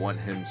I want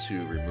him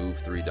to remove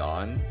 3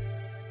 Dawn,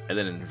 and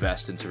then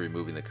invest into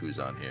removing the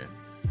Kuzan here.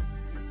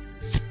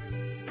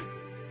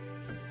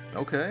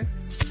 Okay,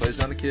 plays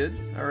down a kid,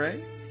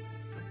 alright.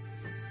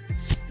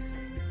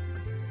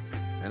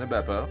 And a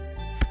Beppo.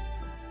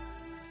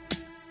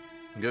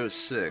 Goes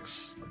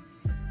 6.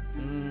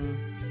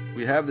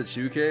 We have the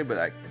 2k, but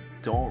I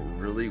don't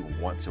really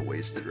want to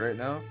waste it right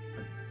now.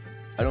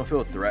 I don't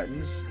feel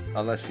threatened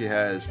unless he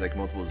has like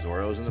multiple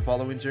Zoros in the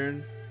following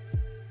turn.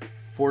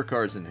 4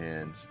 cards in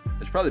hand.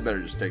 It's probably better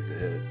to just take the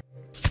hit.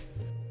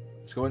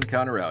 Let's go ahead and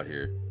counter out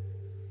here.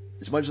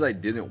 As much as I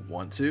didn't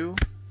want to,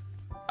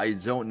 I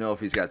don't know if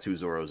he's got 2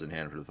 Zoros in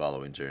hand for the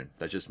following turn.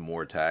 That's just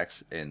more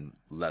attacks and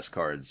less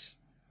cards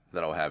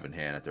that I'll have in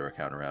hand after I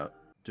counter out.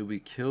 Do we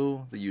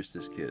kill the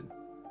Eustace Kid?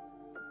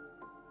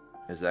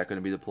 Is that going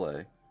to be the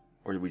play?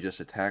 Or do we just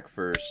attack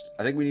first?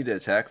 I think we need to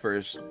attack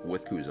first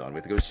with Kuzan. We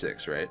have to go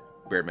 6, right?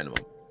 Bare minimum.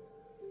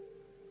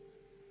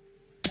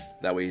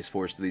 That way he's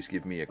forced to at least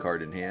give me a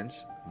card in hand.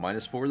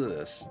 -4 to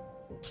this.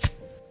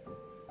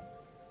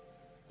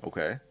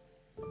 Okay.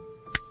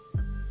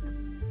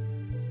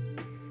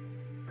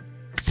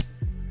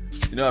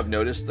 You know, I've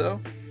noticed though,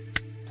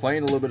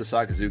 playing a little bit of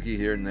Sakazuki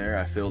here and there,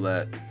 I feel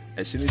that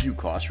as soon as you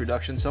cost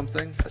reduction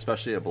something,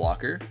 especially a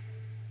blocker,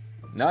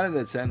 9 out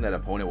of 10 that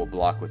opponent will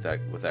block with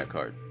that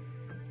card.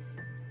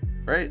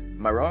 Right?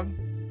 Am I wrong?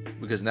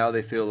 Because now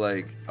they feel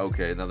like,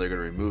 okay, now they're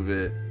going to remove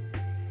it,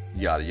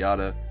 yada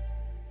yada.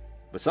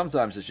 But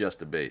sometimes it's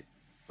just a bait.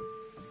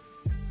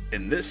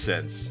 In this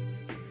sense,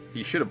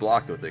 he should have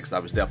blocked with it because I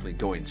was definitely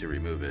going to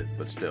remove it.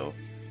 But still,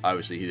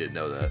 obviously he didn't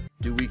know that.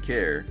 Do we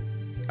care?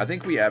 I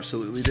think we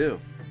absolutely do.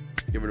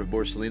 Get rid of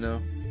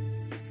Borsellino.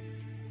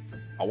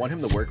 I want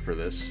him to work for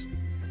this.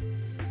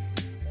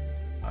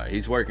 Alright,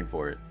 he's working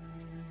for it.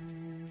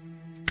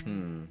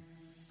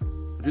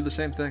 We'll do the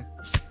same thing.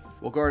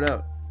 We'll guard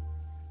out.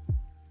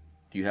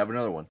 Do you have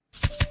another one?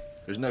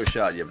 There's no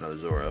shot you have another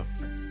Zoro.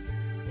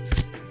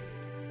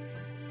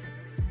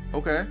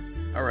 Okay.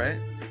 Alright.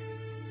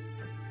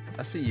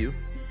 I see you.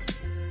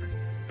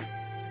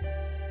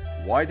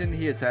 Why didn't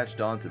he attach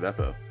Dawn to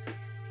Beppo?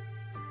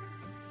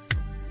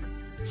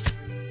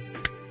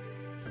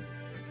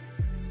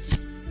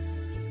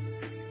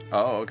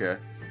 Oh, okay.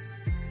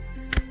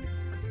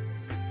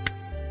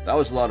 That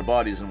was a lot of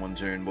bodies in one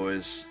turn,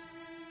 boys.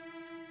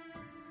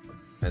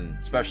 And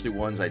especially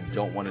ones I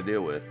don't want to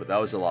deal with, but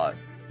that was a lot.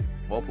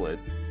 Well played.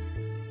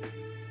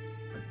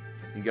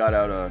 He got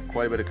out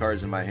quite a bit of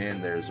cards in my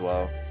hand there as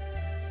well.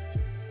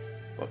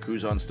 Well,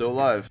 Kuzan's still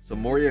alive. So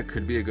Moria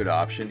could be a good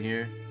option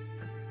here.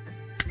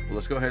 Well,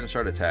 let's go ahead and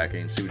start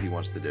attacking, see what he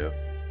wants to do.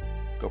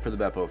 Go for the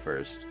Beppo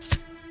first.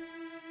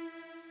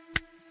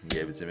 He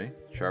gave it to me.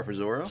 Char for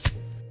Zoro.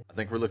 I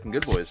think we're looking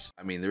good, boys.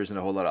 I mean, there isn't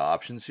a whole lot of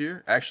options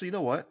here. Actually, you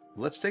know what?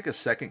 Let's take a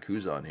second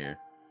Kuzan here.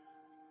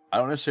 I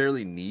don't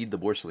necessarily need the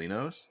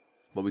Borsalinos,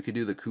 but we could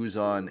do the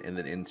Kuzan and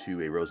then into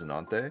a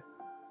Rosinante,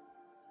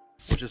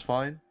 which is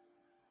fine.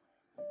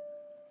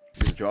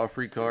 We can draw a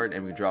free card,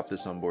 and we can drop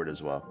this on board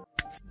as well.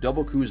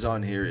 Double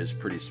Kuzan here is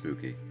pretty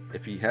spooky.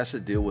 If he has to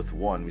deal with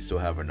one, we still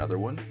have another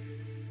one.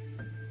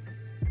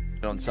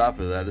 And on top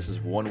of that, this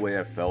is one way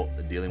I felt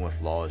that dealing with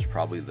Law is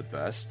probably the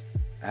best.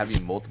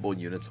 Having multiple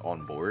units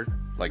on board,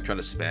 like trying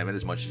to spam it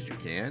as much as you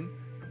can,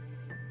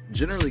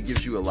 generally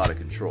gives you a lot of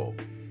control.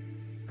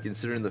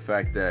 Considering the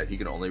fact that he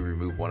can only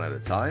remove one at a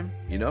time,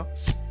 you know?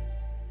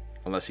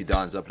 Unless he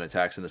dons up and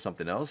attacks into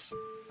something else.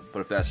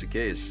 But if that's the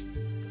case,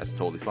 that's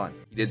totally fine.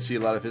 He did see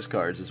a lot of his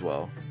cards as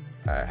well.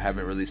 I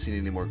haven't really seen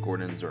any more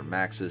Gordons or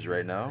Maxes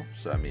right now,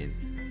 so I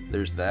mean,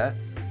 there's that.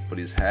 But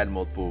he's had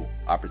multiple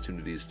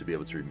opportunities to be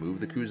able to remove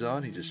the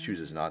Kuzan, he just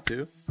chooses not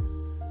to.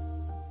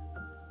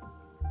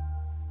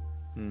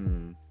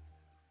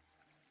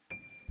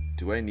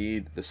 Do I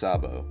need the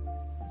Sabo?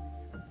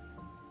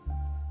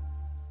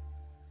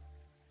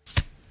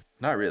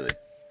 Not really.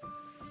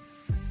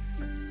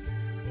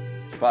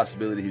 It's a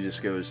possibility he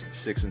just goes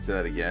 6 into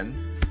that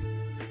again.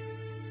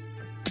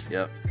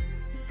 Yep.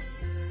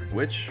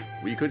 Which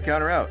we could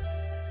counter out.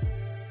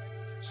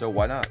 So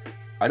why not?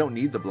 I don't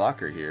need the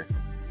blocker here.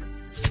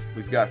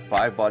 We've got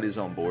 5 bodies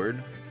on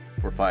board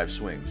for 5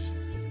 swings.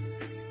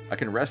 I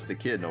can rest the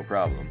kid, no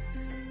problem.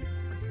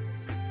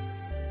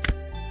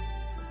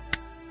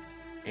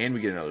 And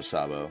we get another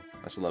Sabo.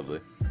 That's lovely.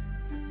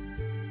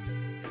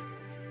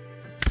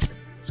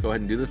 Let's go ahead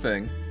and do the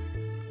thing.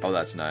 Oh,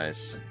 that's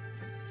nice.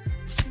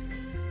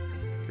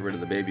 Get rid of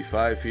the baby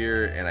 5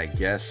 here, and I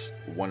guess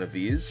one of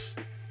these.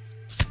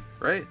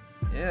 Right?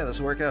 Yeah, this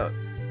will work out.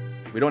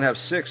 We don't have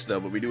 6 though,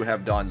 but we do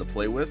have Dawn to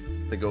play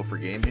with to go for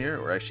game here,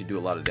 or actually do a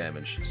lot of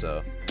damage.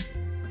 So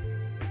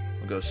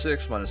we'll go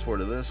 6 minus 4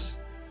 to this.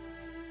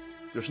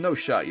 There's no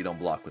shot you don't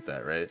block with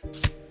that, right?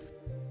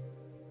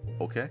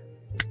 Okay.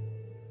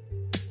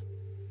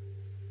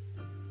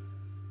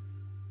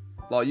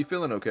 Law, you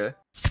feeling okay?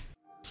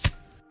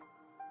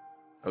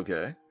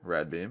 Okay,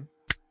 Rad Beam.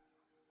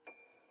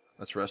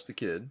 Let's rest the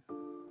kid.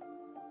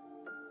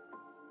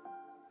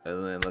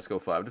 And then let's go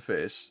 5 to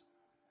face.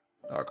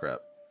 Oh, crap.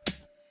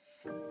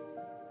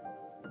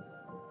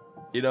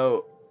 You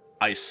know,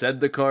 I said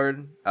the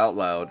card out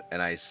loud,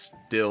 and I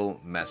still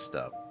messed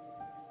up.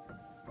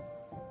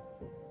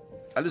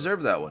 I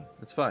deserve that one.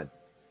 It's fine.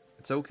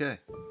 It's okay.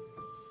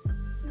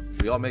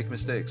 We all make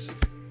mistakes.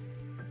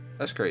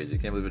 That's crazy.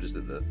 Can't believe I just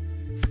did that.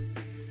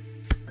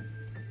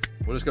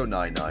 We'll just go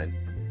 9-9.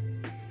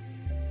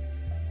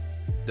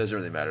 Doesn't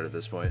really matter at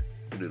this point.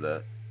 We'll do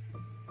that.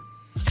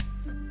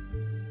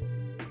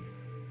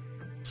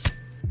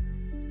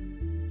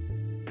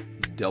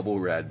 Double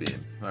Rad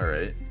Beam.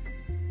 Alright.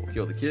 We'll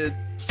kill the kid.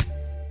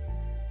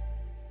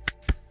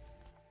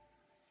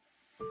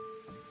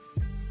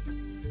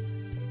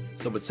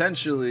 So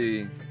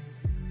potentially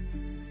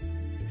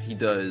he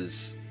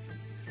does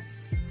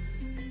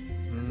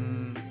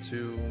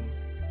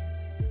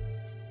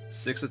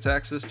 6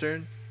 attacks this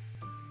turn,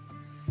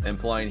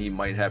 implying he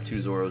might have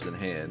 2 Zoros in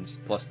hands,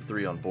 plus the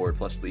 3 on board,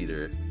 plus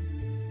leader.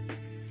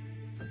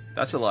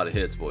 That's a lot of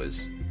hits,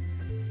 boys.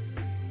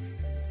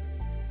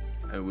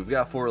 And we've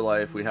got 4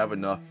 life. We have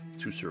enough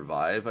to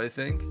survive, I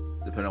think,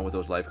 depending on what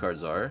those life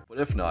cards are. But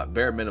if not,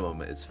 bare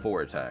minimum, it's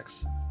 4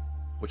 attacks,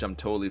 which I'm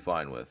totally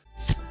fine with.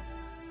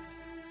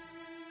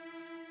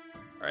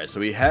 Alright,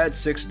 so he had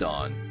 6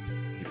 Dawn.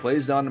 He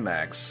plays Dawn to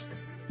max.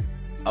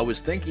 I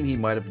was thinking he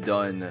might have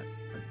done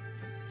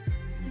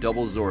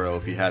double Zoro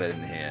if he had it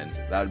in hand.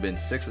 That would have been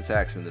 6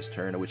 attacks in this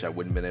turn, which I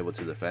wouldn't have been able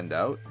to defend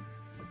out.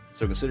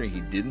 So considering he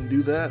didn't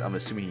do that, I'm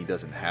assuming he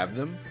doesn't have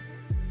them.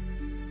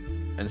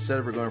 And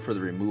instead we're going for the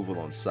removal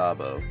on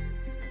Sabo.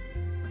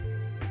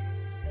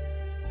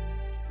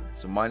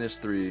 So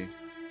 -3.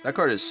 That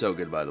card is so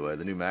good, by the way.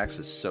 The new max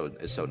is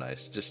so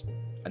nice. Just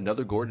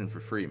another Gordon for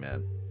free,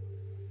 man.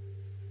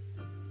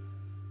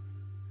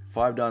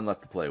 5 Dawn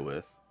left to play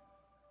with.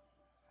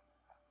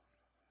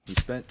 He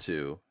spent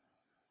 2.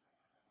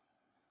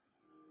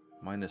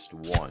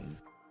 -1.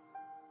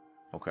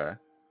 Okay.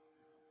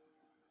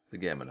 The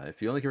Gamma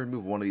Knife. You only can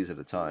remove one of these at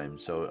a time,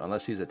 so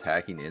unless he's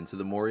attacking into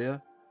the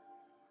Moria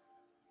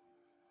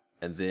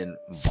and then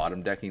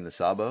bottom decking the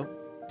Sabo,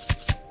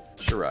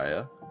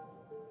 Shariah.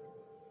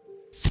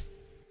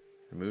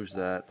 Removes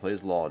that.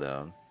 Plays Law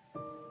down.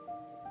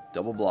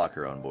 Double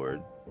blocker on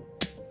board.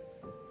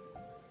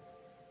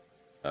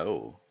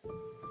 Oh.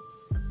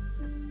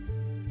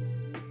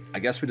 I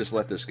guess we just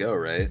let this go,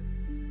 right?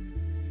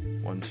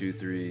 1, 2,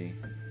 3.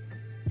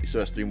 He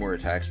still has 3 more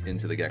attacks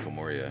into the Gecko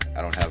Moria.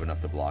 I don't have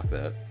enough to block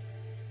that.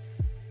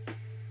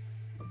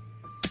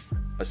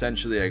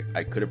 Essentially,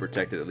 I could have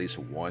protected at least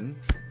 1,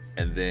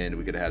 and then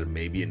we could have had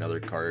maybe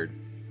another card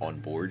on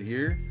board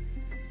here.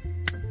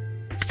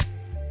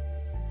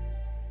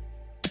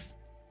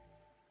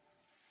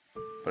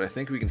 But I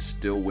think we can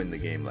still win the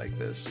game like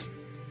this.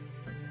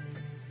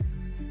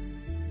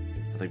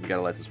 I think we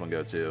gotta let this one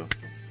go too.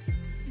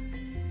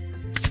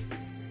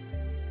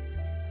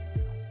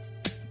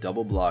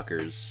 Double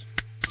blockers.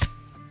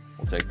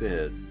 We'll take the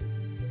hit.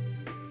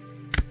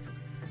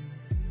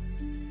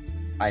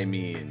 I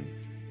mean,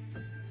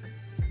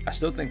 I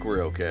still think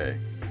we're okay.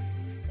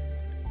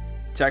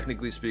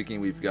 Technically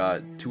speaking, we've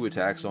got 2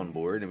 attacks on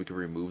board and we can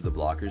remove the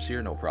blockers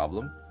here, no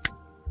problem.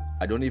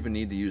 I don't even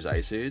need to use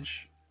Ice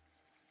Age.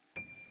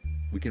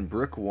 We can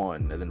brick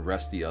 1 and then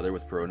rest the other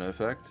with Perona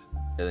effect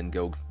and then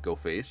go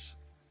face.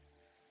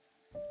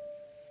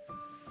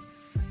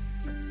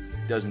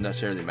 Doesn't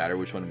necessarily matter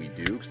which one we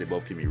do because they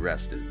both can be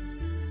rested.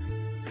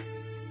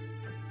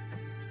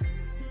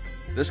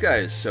 This guy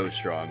is so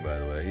strong, by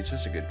the way. He's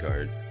just a good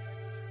card.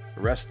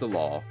 Rest the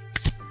Law.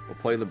 We'll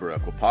play the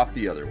Brook. We'll pop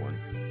the other one.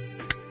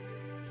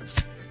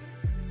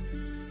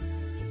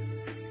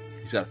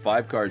 He's got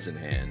 5 cards in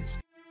hands.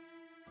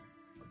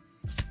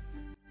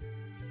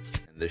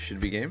 And this should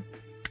be game.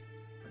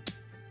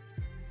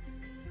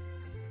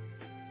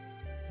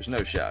 There's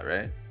no shot,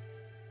 right?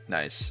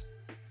 Nice.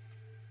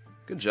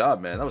 Good job,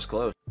 man. That was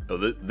close. Oh,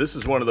 this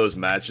is one of those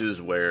matches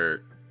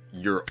where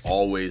you're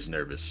always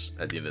nervous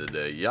at the end of the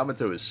day.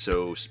 Yamato is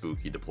so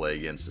spooky to play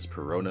against this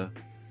Perona.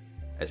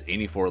 As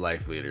 84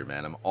 life leader,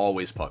 man, I'm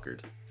always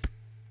puckered.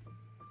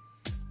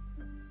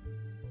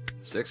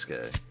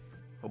 6k.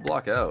 We'll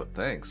block out.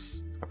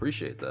 Thanks. I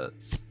appreciate that.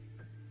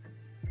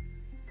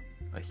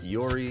 A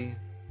Hiyori.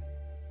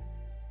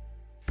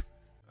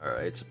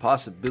 Alright, it's a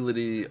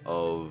possibility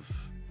of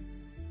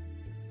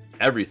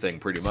everything,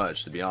 pretty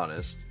much, to be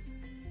honest.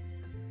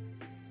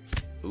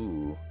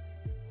 Ooh.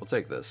 We'll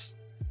take this.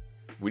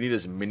 We need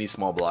as many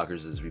small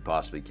blockers as we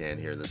possibly can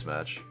here in this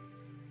match.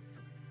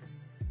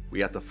 We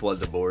have to flood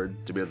the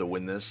board to be able to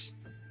win this.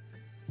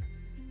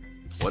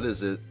 What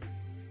is it?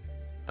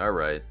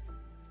 Alright.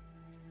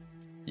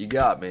 You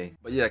got me.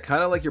 But yeah,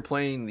 kind of like you're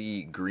playing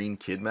the green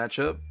kid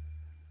matchup.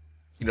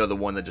 You know, the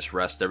one that just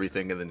rests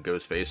everything and then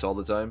goes face all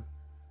the time.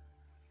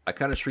 I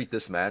kind of treat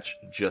this match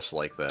just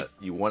like that.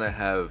 You want to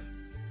have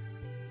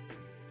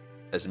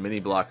as many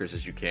blockers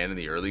as you can in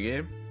the early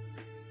game.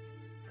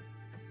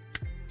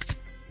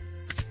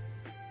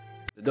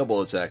 The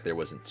double attack there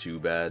wasn't too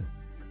bad.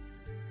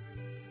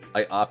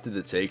 I opted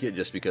to take it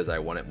just because I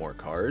wanted more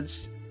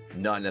cards.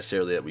 Not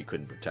necessarily that we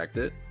couldn't protect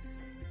it.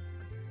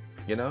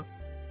 You know?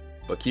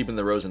 But keeping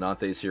the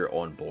Rosinantes here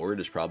on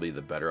board is probably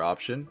the better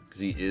option.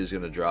 Because he is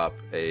going to drop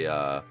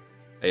a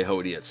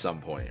Hody at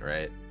some point,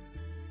 right?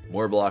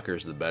 More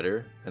blockers the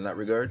better in that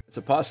regard. It's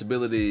a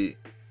possibility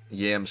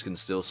Yams can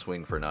still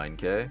swing for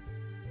 9k.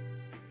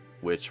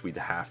 Which we'd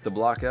have to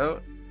block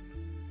out.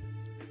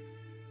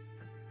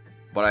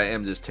 But I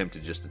am just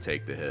tempted just to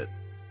take the hit.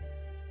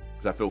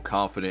 Because I feel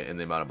confident in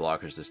the amount of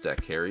blockers this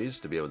deck carries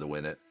to be able to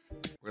win it.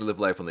 We're going to live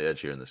life on the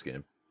edge here in this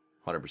game.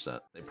 100%.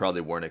 They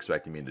probably weren't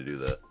expecting me to do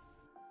that.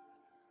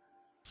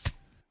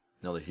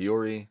 Another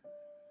Hiyori.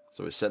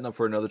 So we're setting up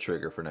for another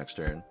trigger for next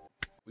turn.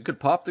 We could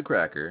pop the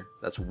Cracker.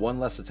 That's 1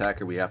 less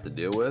attacker we have to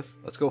deal with.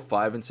 Let's go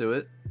 5 into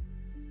it.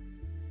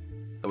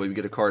 That way we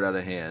get a card out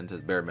of hand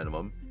at bare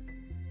minimum.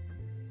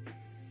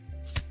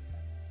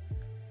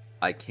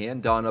 I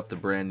can Dawn up the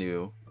brand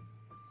new.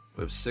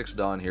 We have 6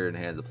 Dawn here in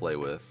hand to play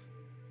with.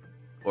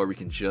 Or we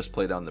can just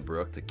play down the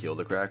Brook to kill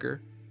the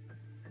Cracker.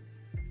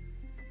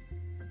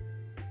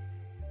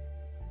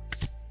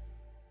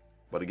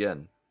 But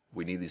again,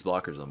 we need these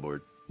blockers on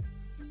board.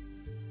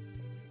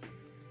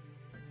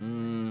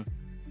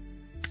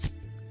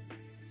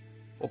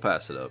 We'll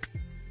pass it up.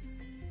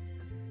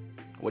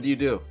 What do?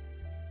 You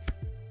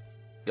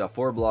got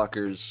 4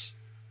 blockers.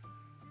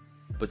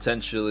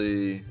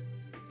 Potentially,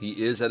 he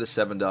is at a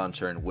 7 Dawn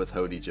turn with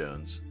Hody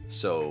Jones.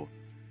 So,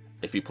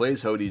 if he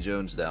plays Hody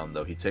Jones down,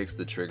 though, he takes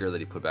the trigger that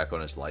he put back on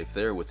his life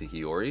there with the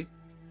Hiyori.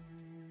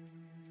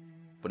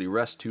 But he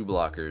rests 2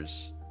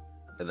 blockers.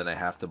 And then I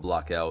have to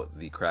block out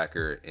the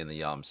Cracker in the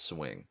Yam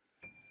swing.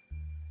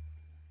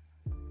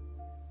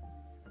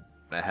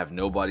 And I have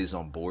no bodies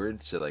on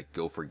board to like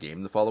go for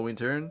game the following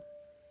turn.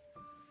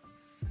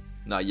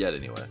 Not yet,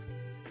 anyway.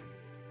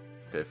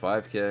 Okay,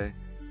 5k.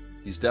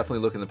 He's definitely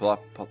looking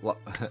to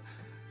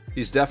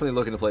he's definitely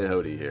looking to play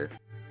Hody here.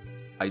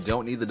 I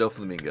don't need the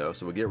Doflamingo,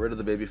 so we'll get rid of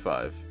the baby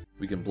 5.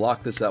 We can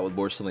block this out with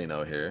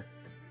Borsellino here.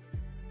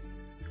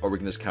 Or we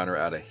can just counter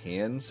out of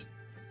hands.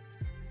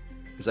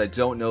 Because I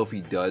don't know if he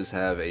does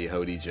have a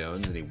Hody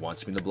Jones and he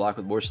wants me to block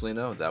with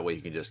Borsellino. That way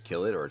he can just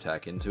kill it or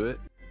attack into it.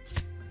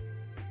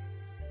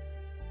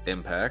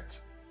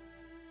 Impact.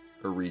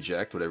 Or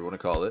reject, whatever you want to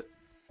call it.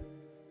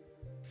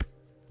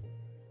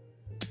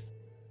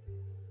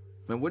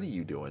 Man, what are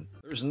you doing?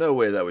 There's no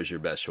way that was your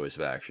best choice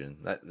of action.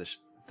 That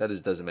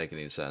doesn't make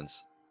any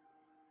sense.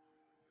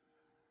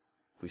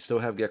 We still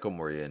have Gecko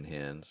Moria in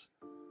hand.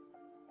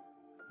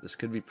 This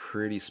could be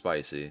pretty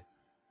spicy.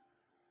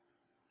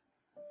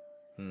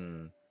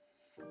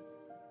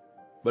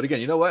 But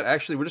again, you know what?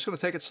 Actually, we're just going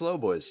to take it slow,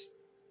 boys.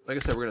 Like I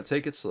said, we're going to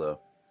take it slow.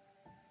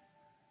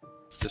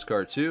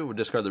 Discard 2. We'll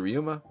discard the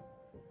Ryuma.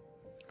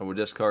 And we'll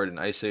discard an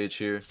Ice Age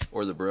here.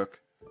 Or the Brook.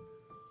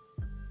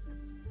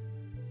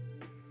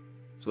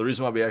 So the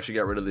reason why we actually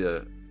got rid of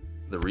the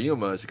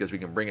Ryuma is because we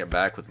can bring it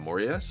back with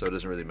Moria. So it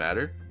doesn't really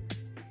matter.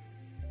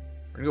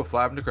 We're going to go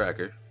 5 into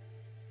Cracker.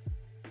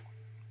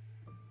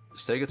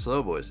 Just take it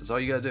slow, boys. That's all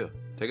you got to do.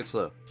 Take it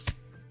slow.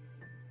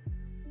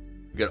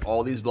 We got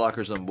all these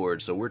blockers on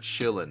board, so we're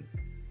chilling.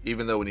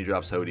 Even though when he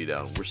drops Hody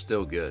down, we're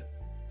still good.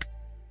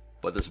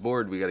 But this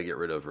board we got to get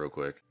rid of real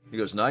quick. He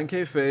goes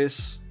 9k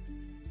face.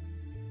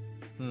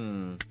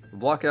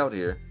 Block out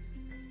here.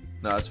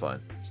 No, that's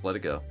fine. Just let it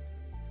go.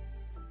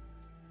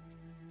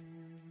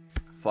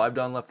 5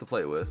 Dawn left to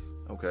play with.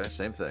 Okay,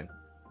 same thing.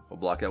 We'll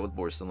block out with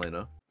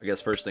Borsalino. I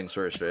guess first things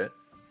first, right?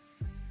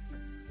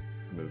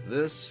 Move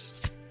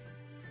this.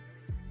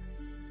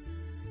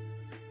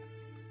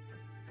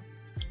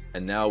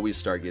 And now we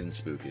start getting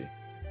spooky.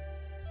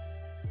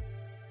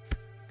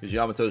 Because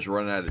Yamato's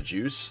running out of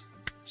juice.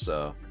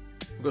 So,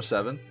 we'll go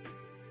 7.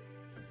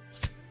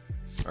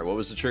 Alright, what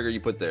was the trigger you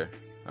put there?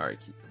 Alright,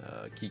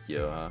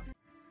 Kikyo, huh?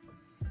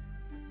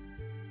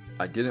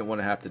 I didn't want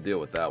to have to deal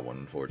with that one,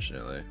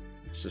 unfortunately.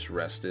 Let's just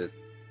rest it.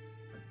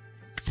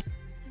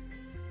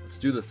 Let's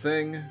do the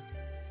thing.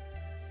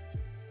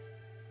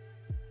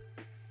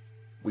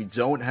 We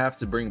don't have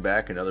to bring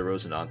back another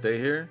Rosinante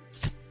here.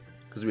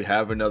 Because we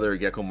have another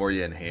Gecko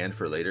Moria in hand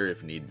for later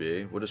if need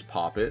be. We'll just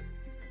pop it.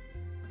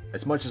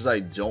 As much as I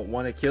don't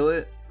want to kill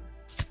it,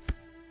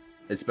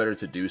 it's better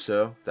to do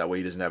so. That way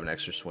he doesn't have an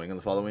extra swing on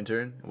the following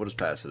turn. We'll just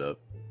pass it up.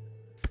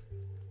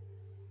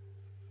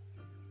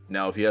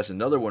 Now if he has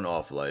another one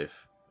off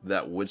life,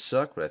 that would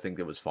suck, but I think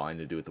it was fine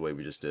to do it the way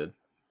we just did.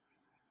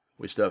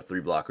 We still have 3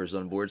 blockers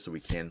on board, so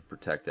we can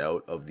protect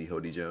out of the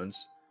Hody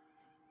Jones.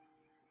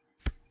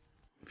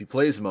 If he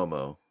plays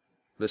Momo,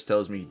 this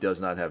tells me he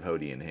does not have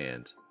Hody in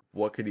hand.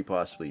 What could he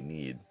possibly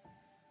need?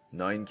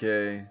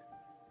 9k.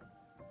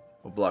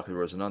 We'll block with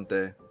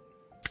Rosinante.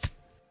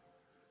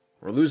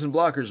 We're losing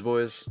blockers,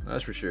 boys.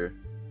 That's for sure.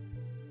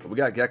 But we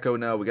got Gecko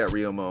now. We got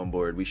Ryoma on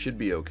board. We should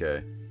be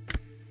okay.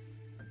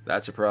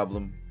 That's a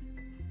problem.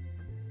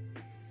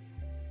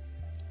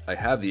 I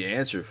have the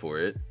answer for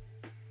it.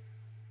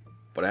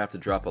 But I have to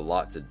drop a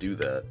lot to do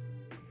that.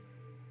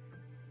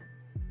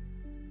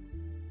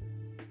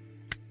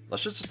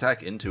 Let's just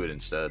attack into it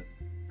instead.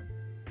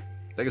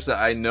 Like I said,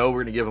 I know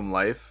we're going to give him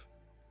life,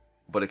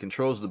 but it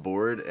controls the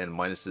board and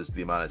minuses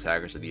the amount of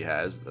attackers that he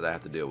has that I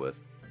have to deal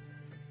with.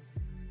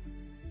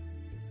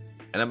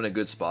 And I'm in a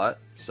good spot,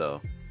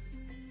 so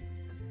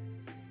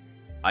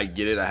I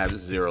get it, I have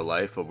 0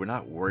 life, but we're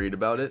not worried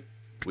about it.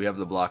 We have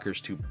the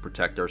blockers to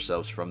protect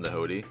ourselves from the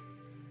Hody.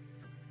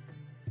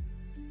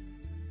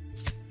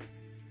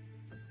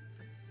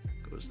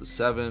 Goes to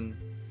 7.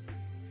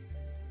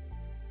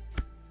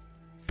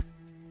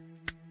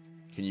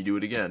 Can you do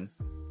it again?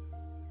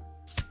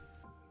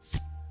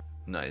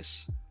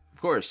 Nice. Of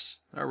course.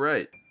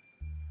 Alright.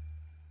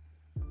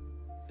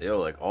 Yo,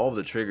 like all of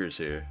the triggers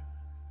here.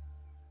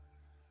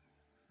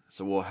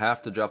 So we'll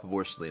have to drop a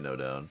Borsalino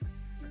down.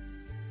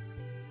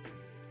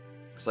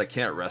 Because I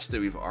can't rest it.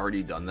 We've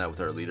already done that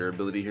with our leader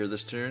ability here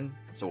this turn.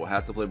 So we'll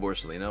have to play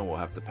Borsalino. We'll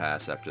have to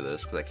pass after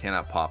this. Because I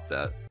cannot pop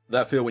that.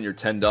 That feel when you're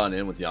 10 Dawn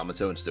in with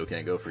Yamato and still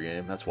can't go for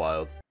game. That's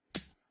wild.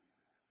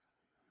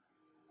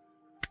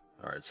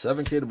 Alright,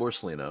 7k to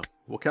Borsalino.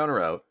 We'll counter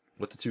out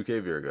with the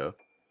 2k Virgo.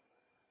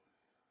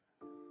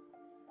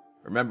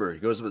 Remember, he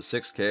goes up at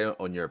 6k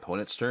on your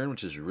opponent's turn,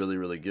 which is really,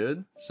 really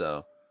good.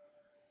 So,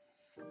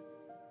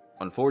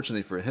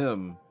 unfortunately for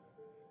him,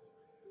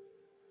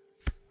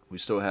 we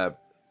still have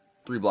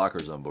 3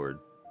 blockers on board.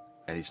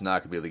 And he's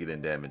not going to be able to get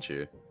in damage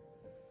here.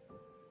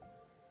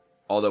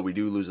 Although we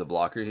do lose a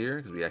blocker here,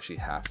 because we actually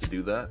have to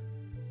do that.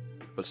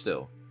 But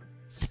still.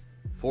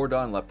 4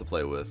 Dawn left to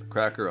play with.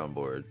 Cracker on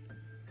board.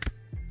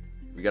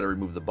 We got to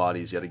remove the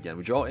bodies yet again.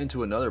 We draw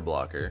into another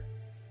blocker.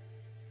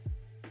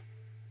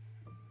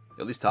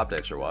 At least top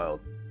decks are wild.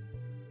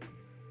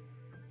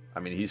 I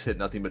mean, he's hit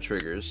nothing but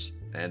triggers.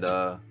 And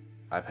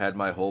I've had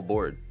my whole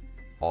board.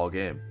 All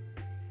game.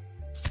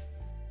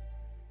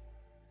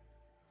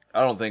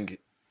 I don't think...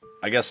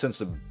 I guess since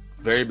the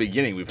very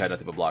beginning we've had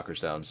nothing but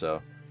blockers down,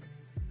 so...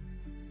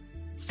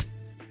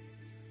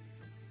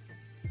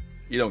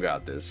 You don't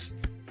got this.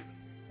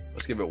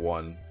 Let's give it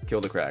 1. Kill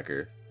the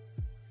Cracker.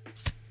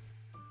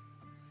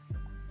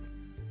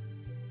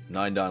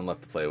 9 Dawn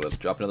left to play with.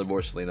 Drop another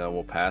Borsalino.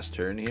 We'll pass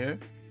turn here.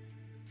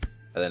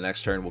 And then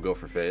next turn we'll go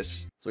for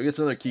face. So he gets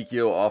another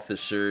Kikyo off the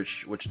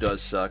search, which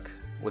does suck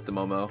with the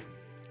Momo.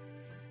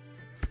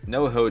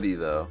 No Hody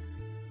though.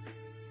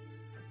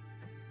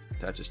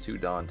 Attaches 2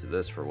 Dawn to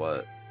this for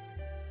what?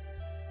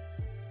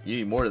 You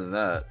need more than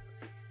that.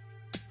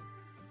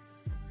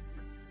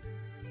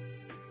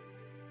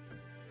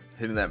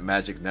 Hitting that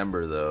magic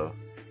number though.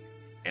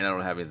 And I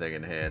don't have anything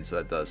in hand, so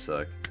that does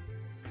suck.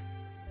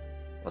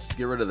 Let's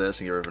get rid of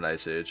this and get rid of an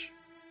Ice Age.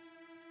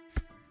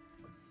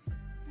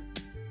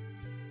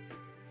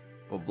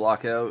 We'll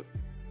block out.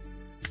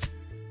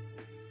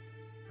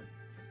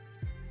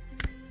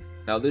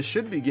 Now this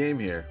should be game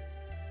here.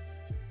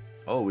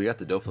 Oh, we got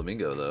the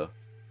Doflamingo though.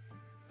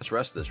 Let's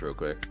rest this real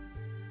quick.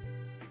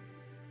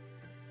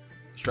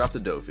 Let's drop the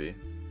Dofi.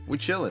 We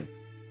chillin'.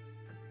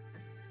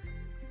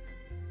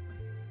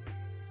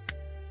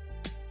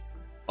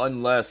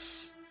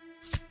 Unless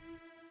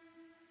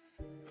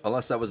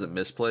that was a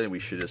misplay and we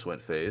should just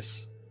went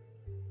face.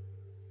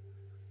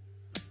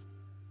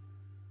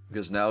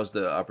 Because now's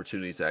the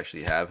opportunity to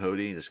actually have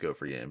Hody and just go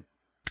for game.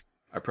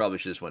 I probably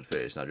should just went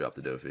face, not drop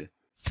the Dofi.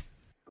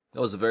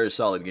 That was a very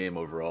solid game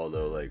overall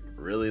though. Like,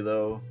 really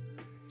though,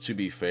 to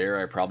be fair,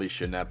 I probably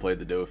shouldn't have played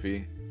the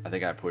Dofi. I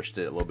think I pushed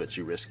it a little bit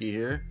too risky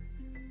here.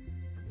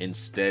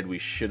 Instead, we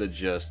should have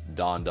just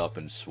donned up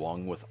and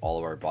swung with all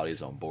of our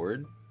bodies on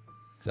board.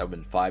 Because that would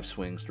have been 5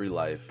 swings, 3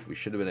 life. We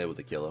should have been able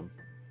to kill him.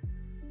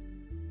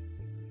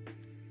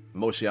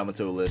 Most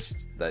Yamato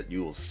lists that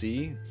you will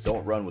see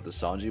don't run with the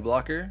Sanji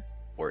blocker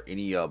or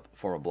any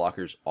form of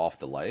blockers off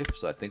the life.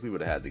 So I think we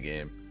would have had the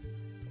game.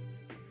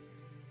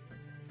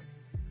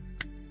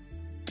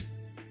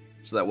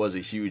 So that was a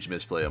huge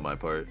misplay on my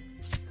part.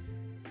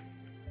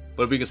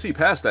 But if we can see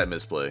past that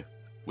misplay,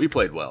 we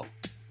played well.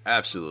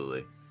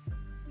 Absolutely.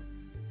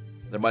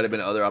 There might have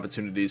been other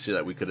opportunities here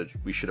that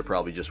we should have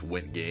probably just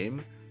went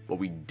game, but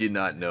we did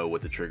not know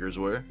what the triggers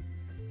were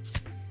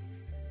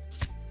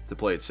to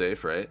play it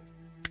safe, right?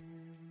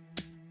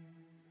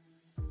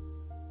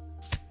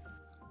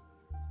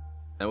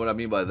 And what I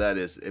mean by that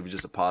is it was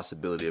just a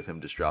possibility of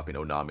him just dropping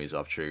Onami's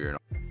off trigger.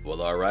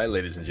 Well, alright,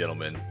 ladies and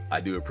gentlemen, I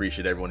do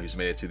appreciate everyone who's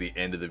made it to the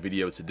end of the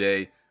video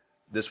today.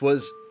 This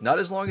was not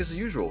as long as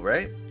usual,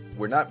 right?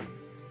 We're not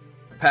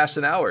past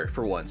an hour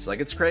for once. Like,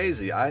 it's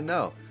crazy, I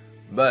know.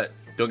 But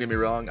don't get me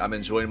wrong, I'm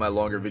enjoying my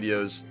longer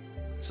videos.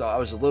 So I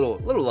was a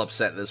little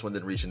upset this one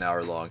didn't reach an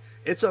hour long.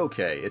 It's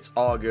okay, it's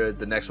all good.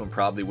 The next one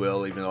probably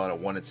will, even though I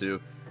don't want it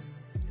to.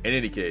 In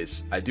any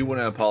case, I do want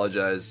to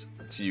apologize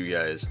to you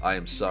guys. I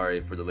am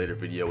sorry for the later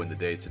video in the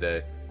day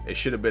today. It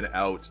should have been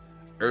out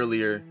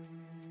earlier.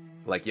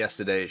 Like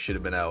yesterday, it should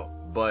have been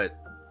out. But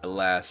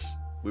alas,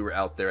 we were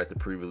out there at the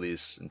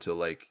pre-release until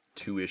like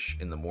 2-ish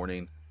in the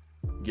morning,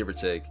 give or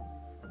take.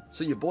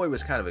 So your boy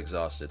was kind of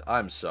exhausted.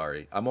 I'm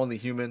sorry. I'm only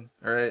human,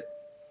 alright?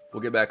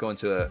 We'll get back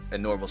onto a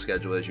normal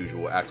schedule as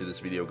usual after this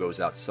video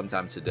goes out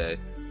sometime today.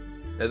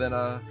 And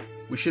then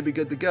we should be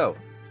good to go.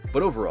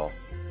 But overall,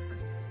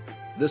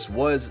 this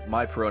was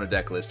my Perona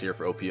deck list here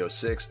for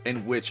OPO6,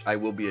 in which I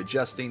will be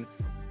adjusting,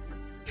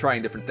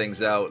 trying different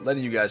things out,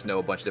 letting you guys know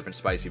a bunch of different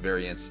spicy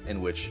variants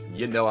in which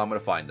you know I'm going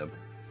to find them.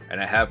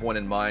 And I have one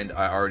in mind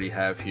I already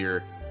have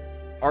here,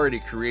 already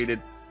created.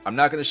 I'm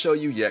not going to show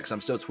you yet because I'm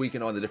still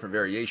tweaking on the different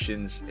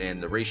variations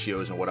and the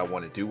ratios and what I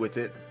want to do with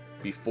it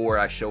before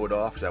I show it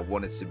off, because I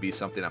want it to be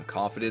something I'm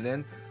confident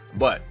in.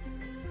 But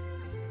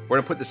we're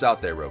going to put this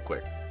out there real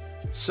quick.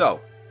 So,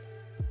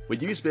 we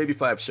use Baby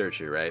 5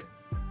 Searcher, right?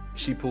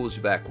 She pulls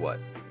back what?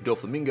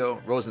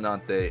 Doflamingo,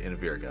 Rosinante, and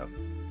Virgo.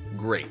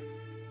 Great.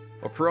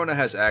 Well, Perona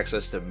has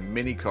access to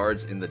many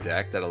cards in the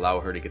deck that allow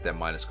her to get that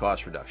minus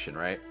cost reduction,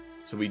 right?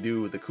 So we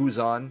do the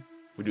Kuzan,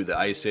 we do the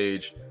Ice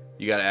Age.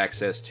 You got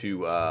access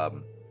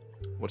to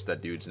what's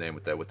that dude's name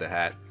with the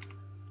hat?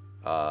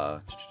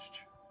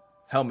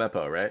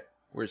 Helmeppo, right?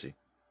 Where is he?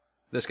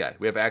 This guy.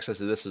 We have access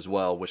to this as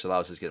well, which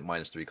allows us to get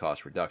minus 3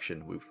 cost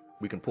reduction.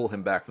 We can pull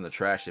him back from the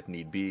trash if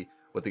need be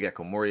with the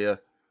Gecko Moria.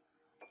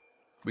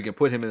 We can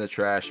put him in the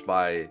trash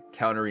by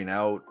countering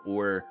out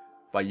or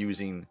by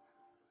using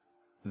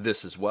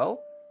this as well,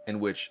 in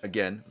which,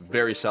 again,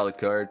 very solid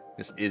card.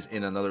 This is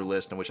in another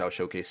list in which I'll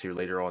showcase here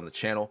later on the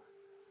channel.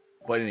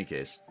 But in any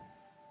case,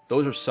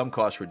 those are some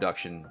cost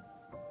reduction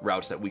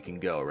routes that we can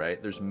go,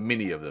 right? There's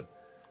many of them.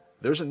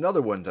 There's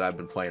another one that I've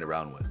been playing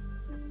around with,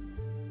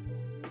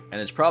 and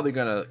it's probably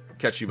going to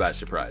catch you by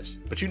surprise.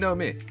 But you know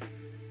me.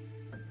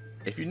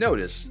 If you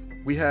notice,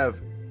 we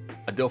have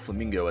a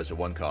Doflamingo as a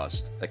 1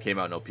 cost that came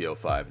out in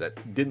OPO5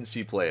 that didn't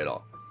see play at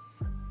all.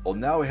 Well,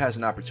 now it has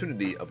an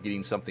opportunity of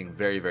getting something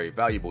very, very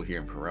valuable here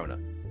in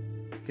Perona.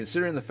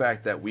 Considering the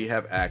fact that we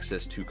have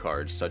access to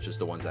cards such as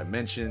the ones I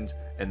mentioned,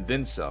 and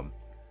then some,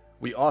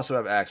 we also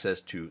have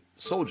access to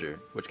Soldier,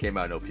 which came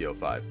out in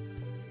OPO5,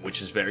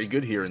 which is very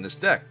good here in this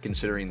deck,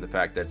 considering the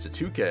fact that it's a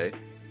 2K,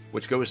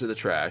 which goes to the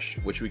trash,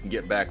 which we can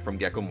get back from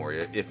Gecko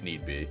Moria if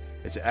need be.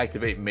 It's an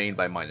activate main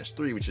by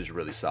 -3, which is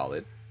really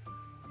solid.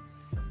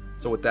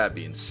 So with that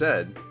being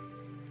said,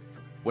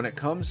 when it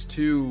comes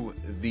to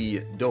the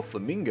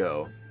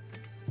Doflamingo,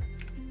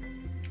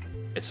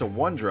 it's a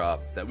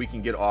 1-drop that we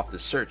can get off the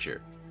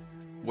Searcher,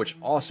 which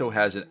also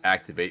has an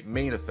activate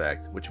main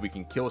effect, which we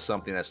can kill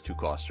something that's 2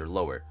 cost or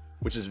lower,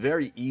 which is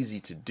very easy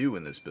to do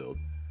in this build.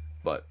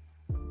 But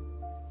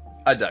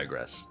I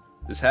digress.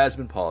 This has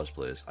been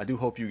Pawseplays. I do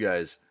hope you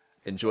guys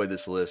enjoyed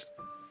this list.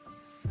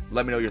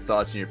 Let me know your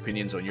thoughts and your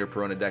opinions on your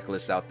Perona deck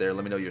list out there.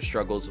 Let me know your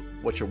struggles,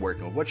 what you're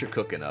working with, what you're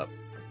cooking up.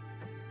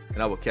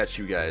 And I will catch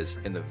you guys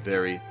in the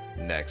very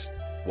next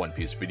One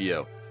Piece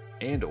video.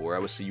 And or I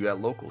will see you at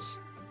locals.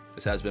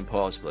 This has been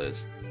Pawseplays.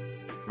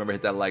 Remember,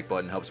 hit that like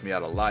button. Helps me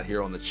out a lot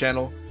here on the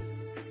channel.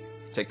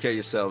 Take care of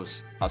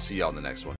yourselves. I'll see y'all in the next one.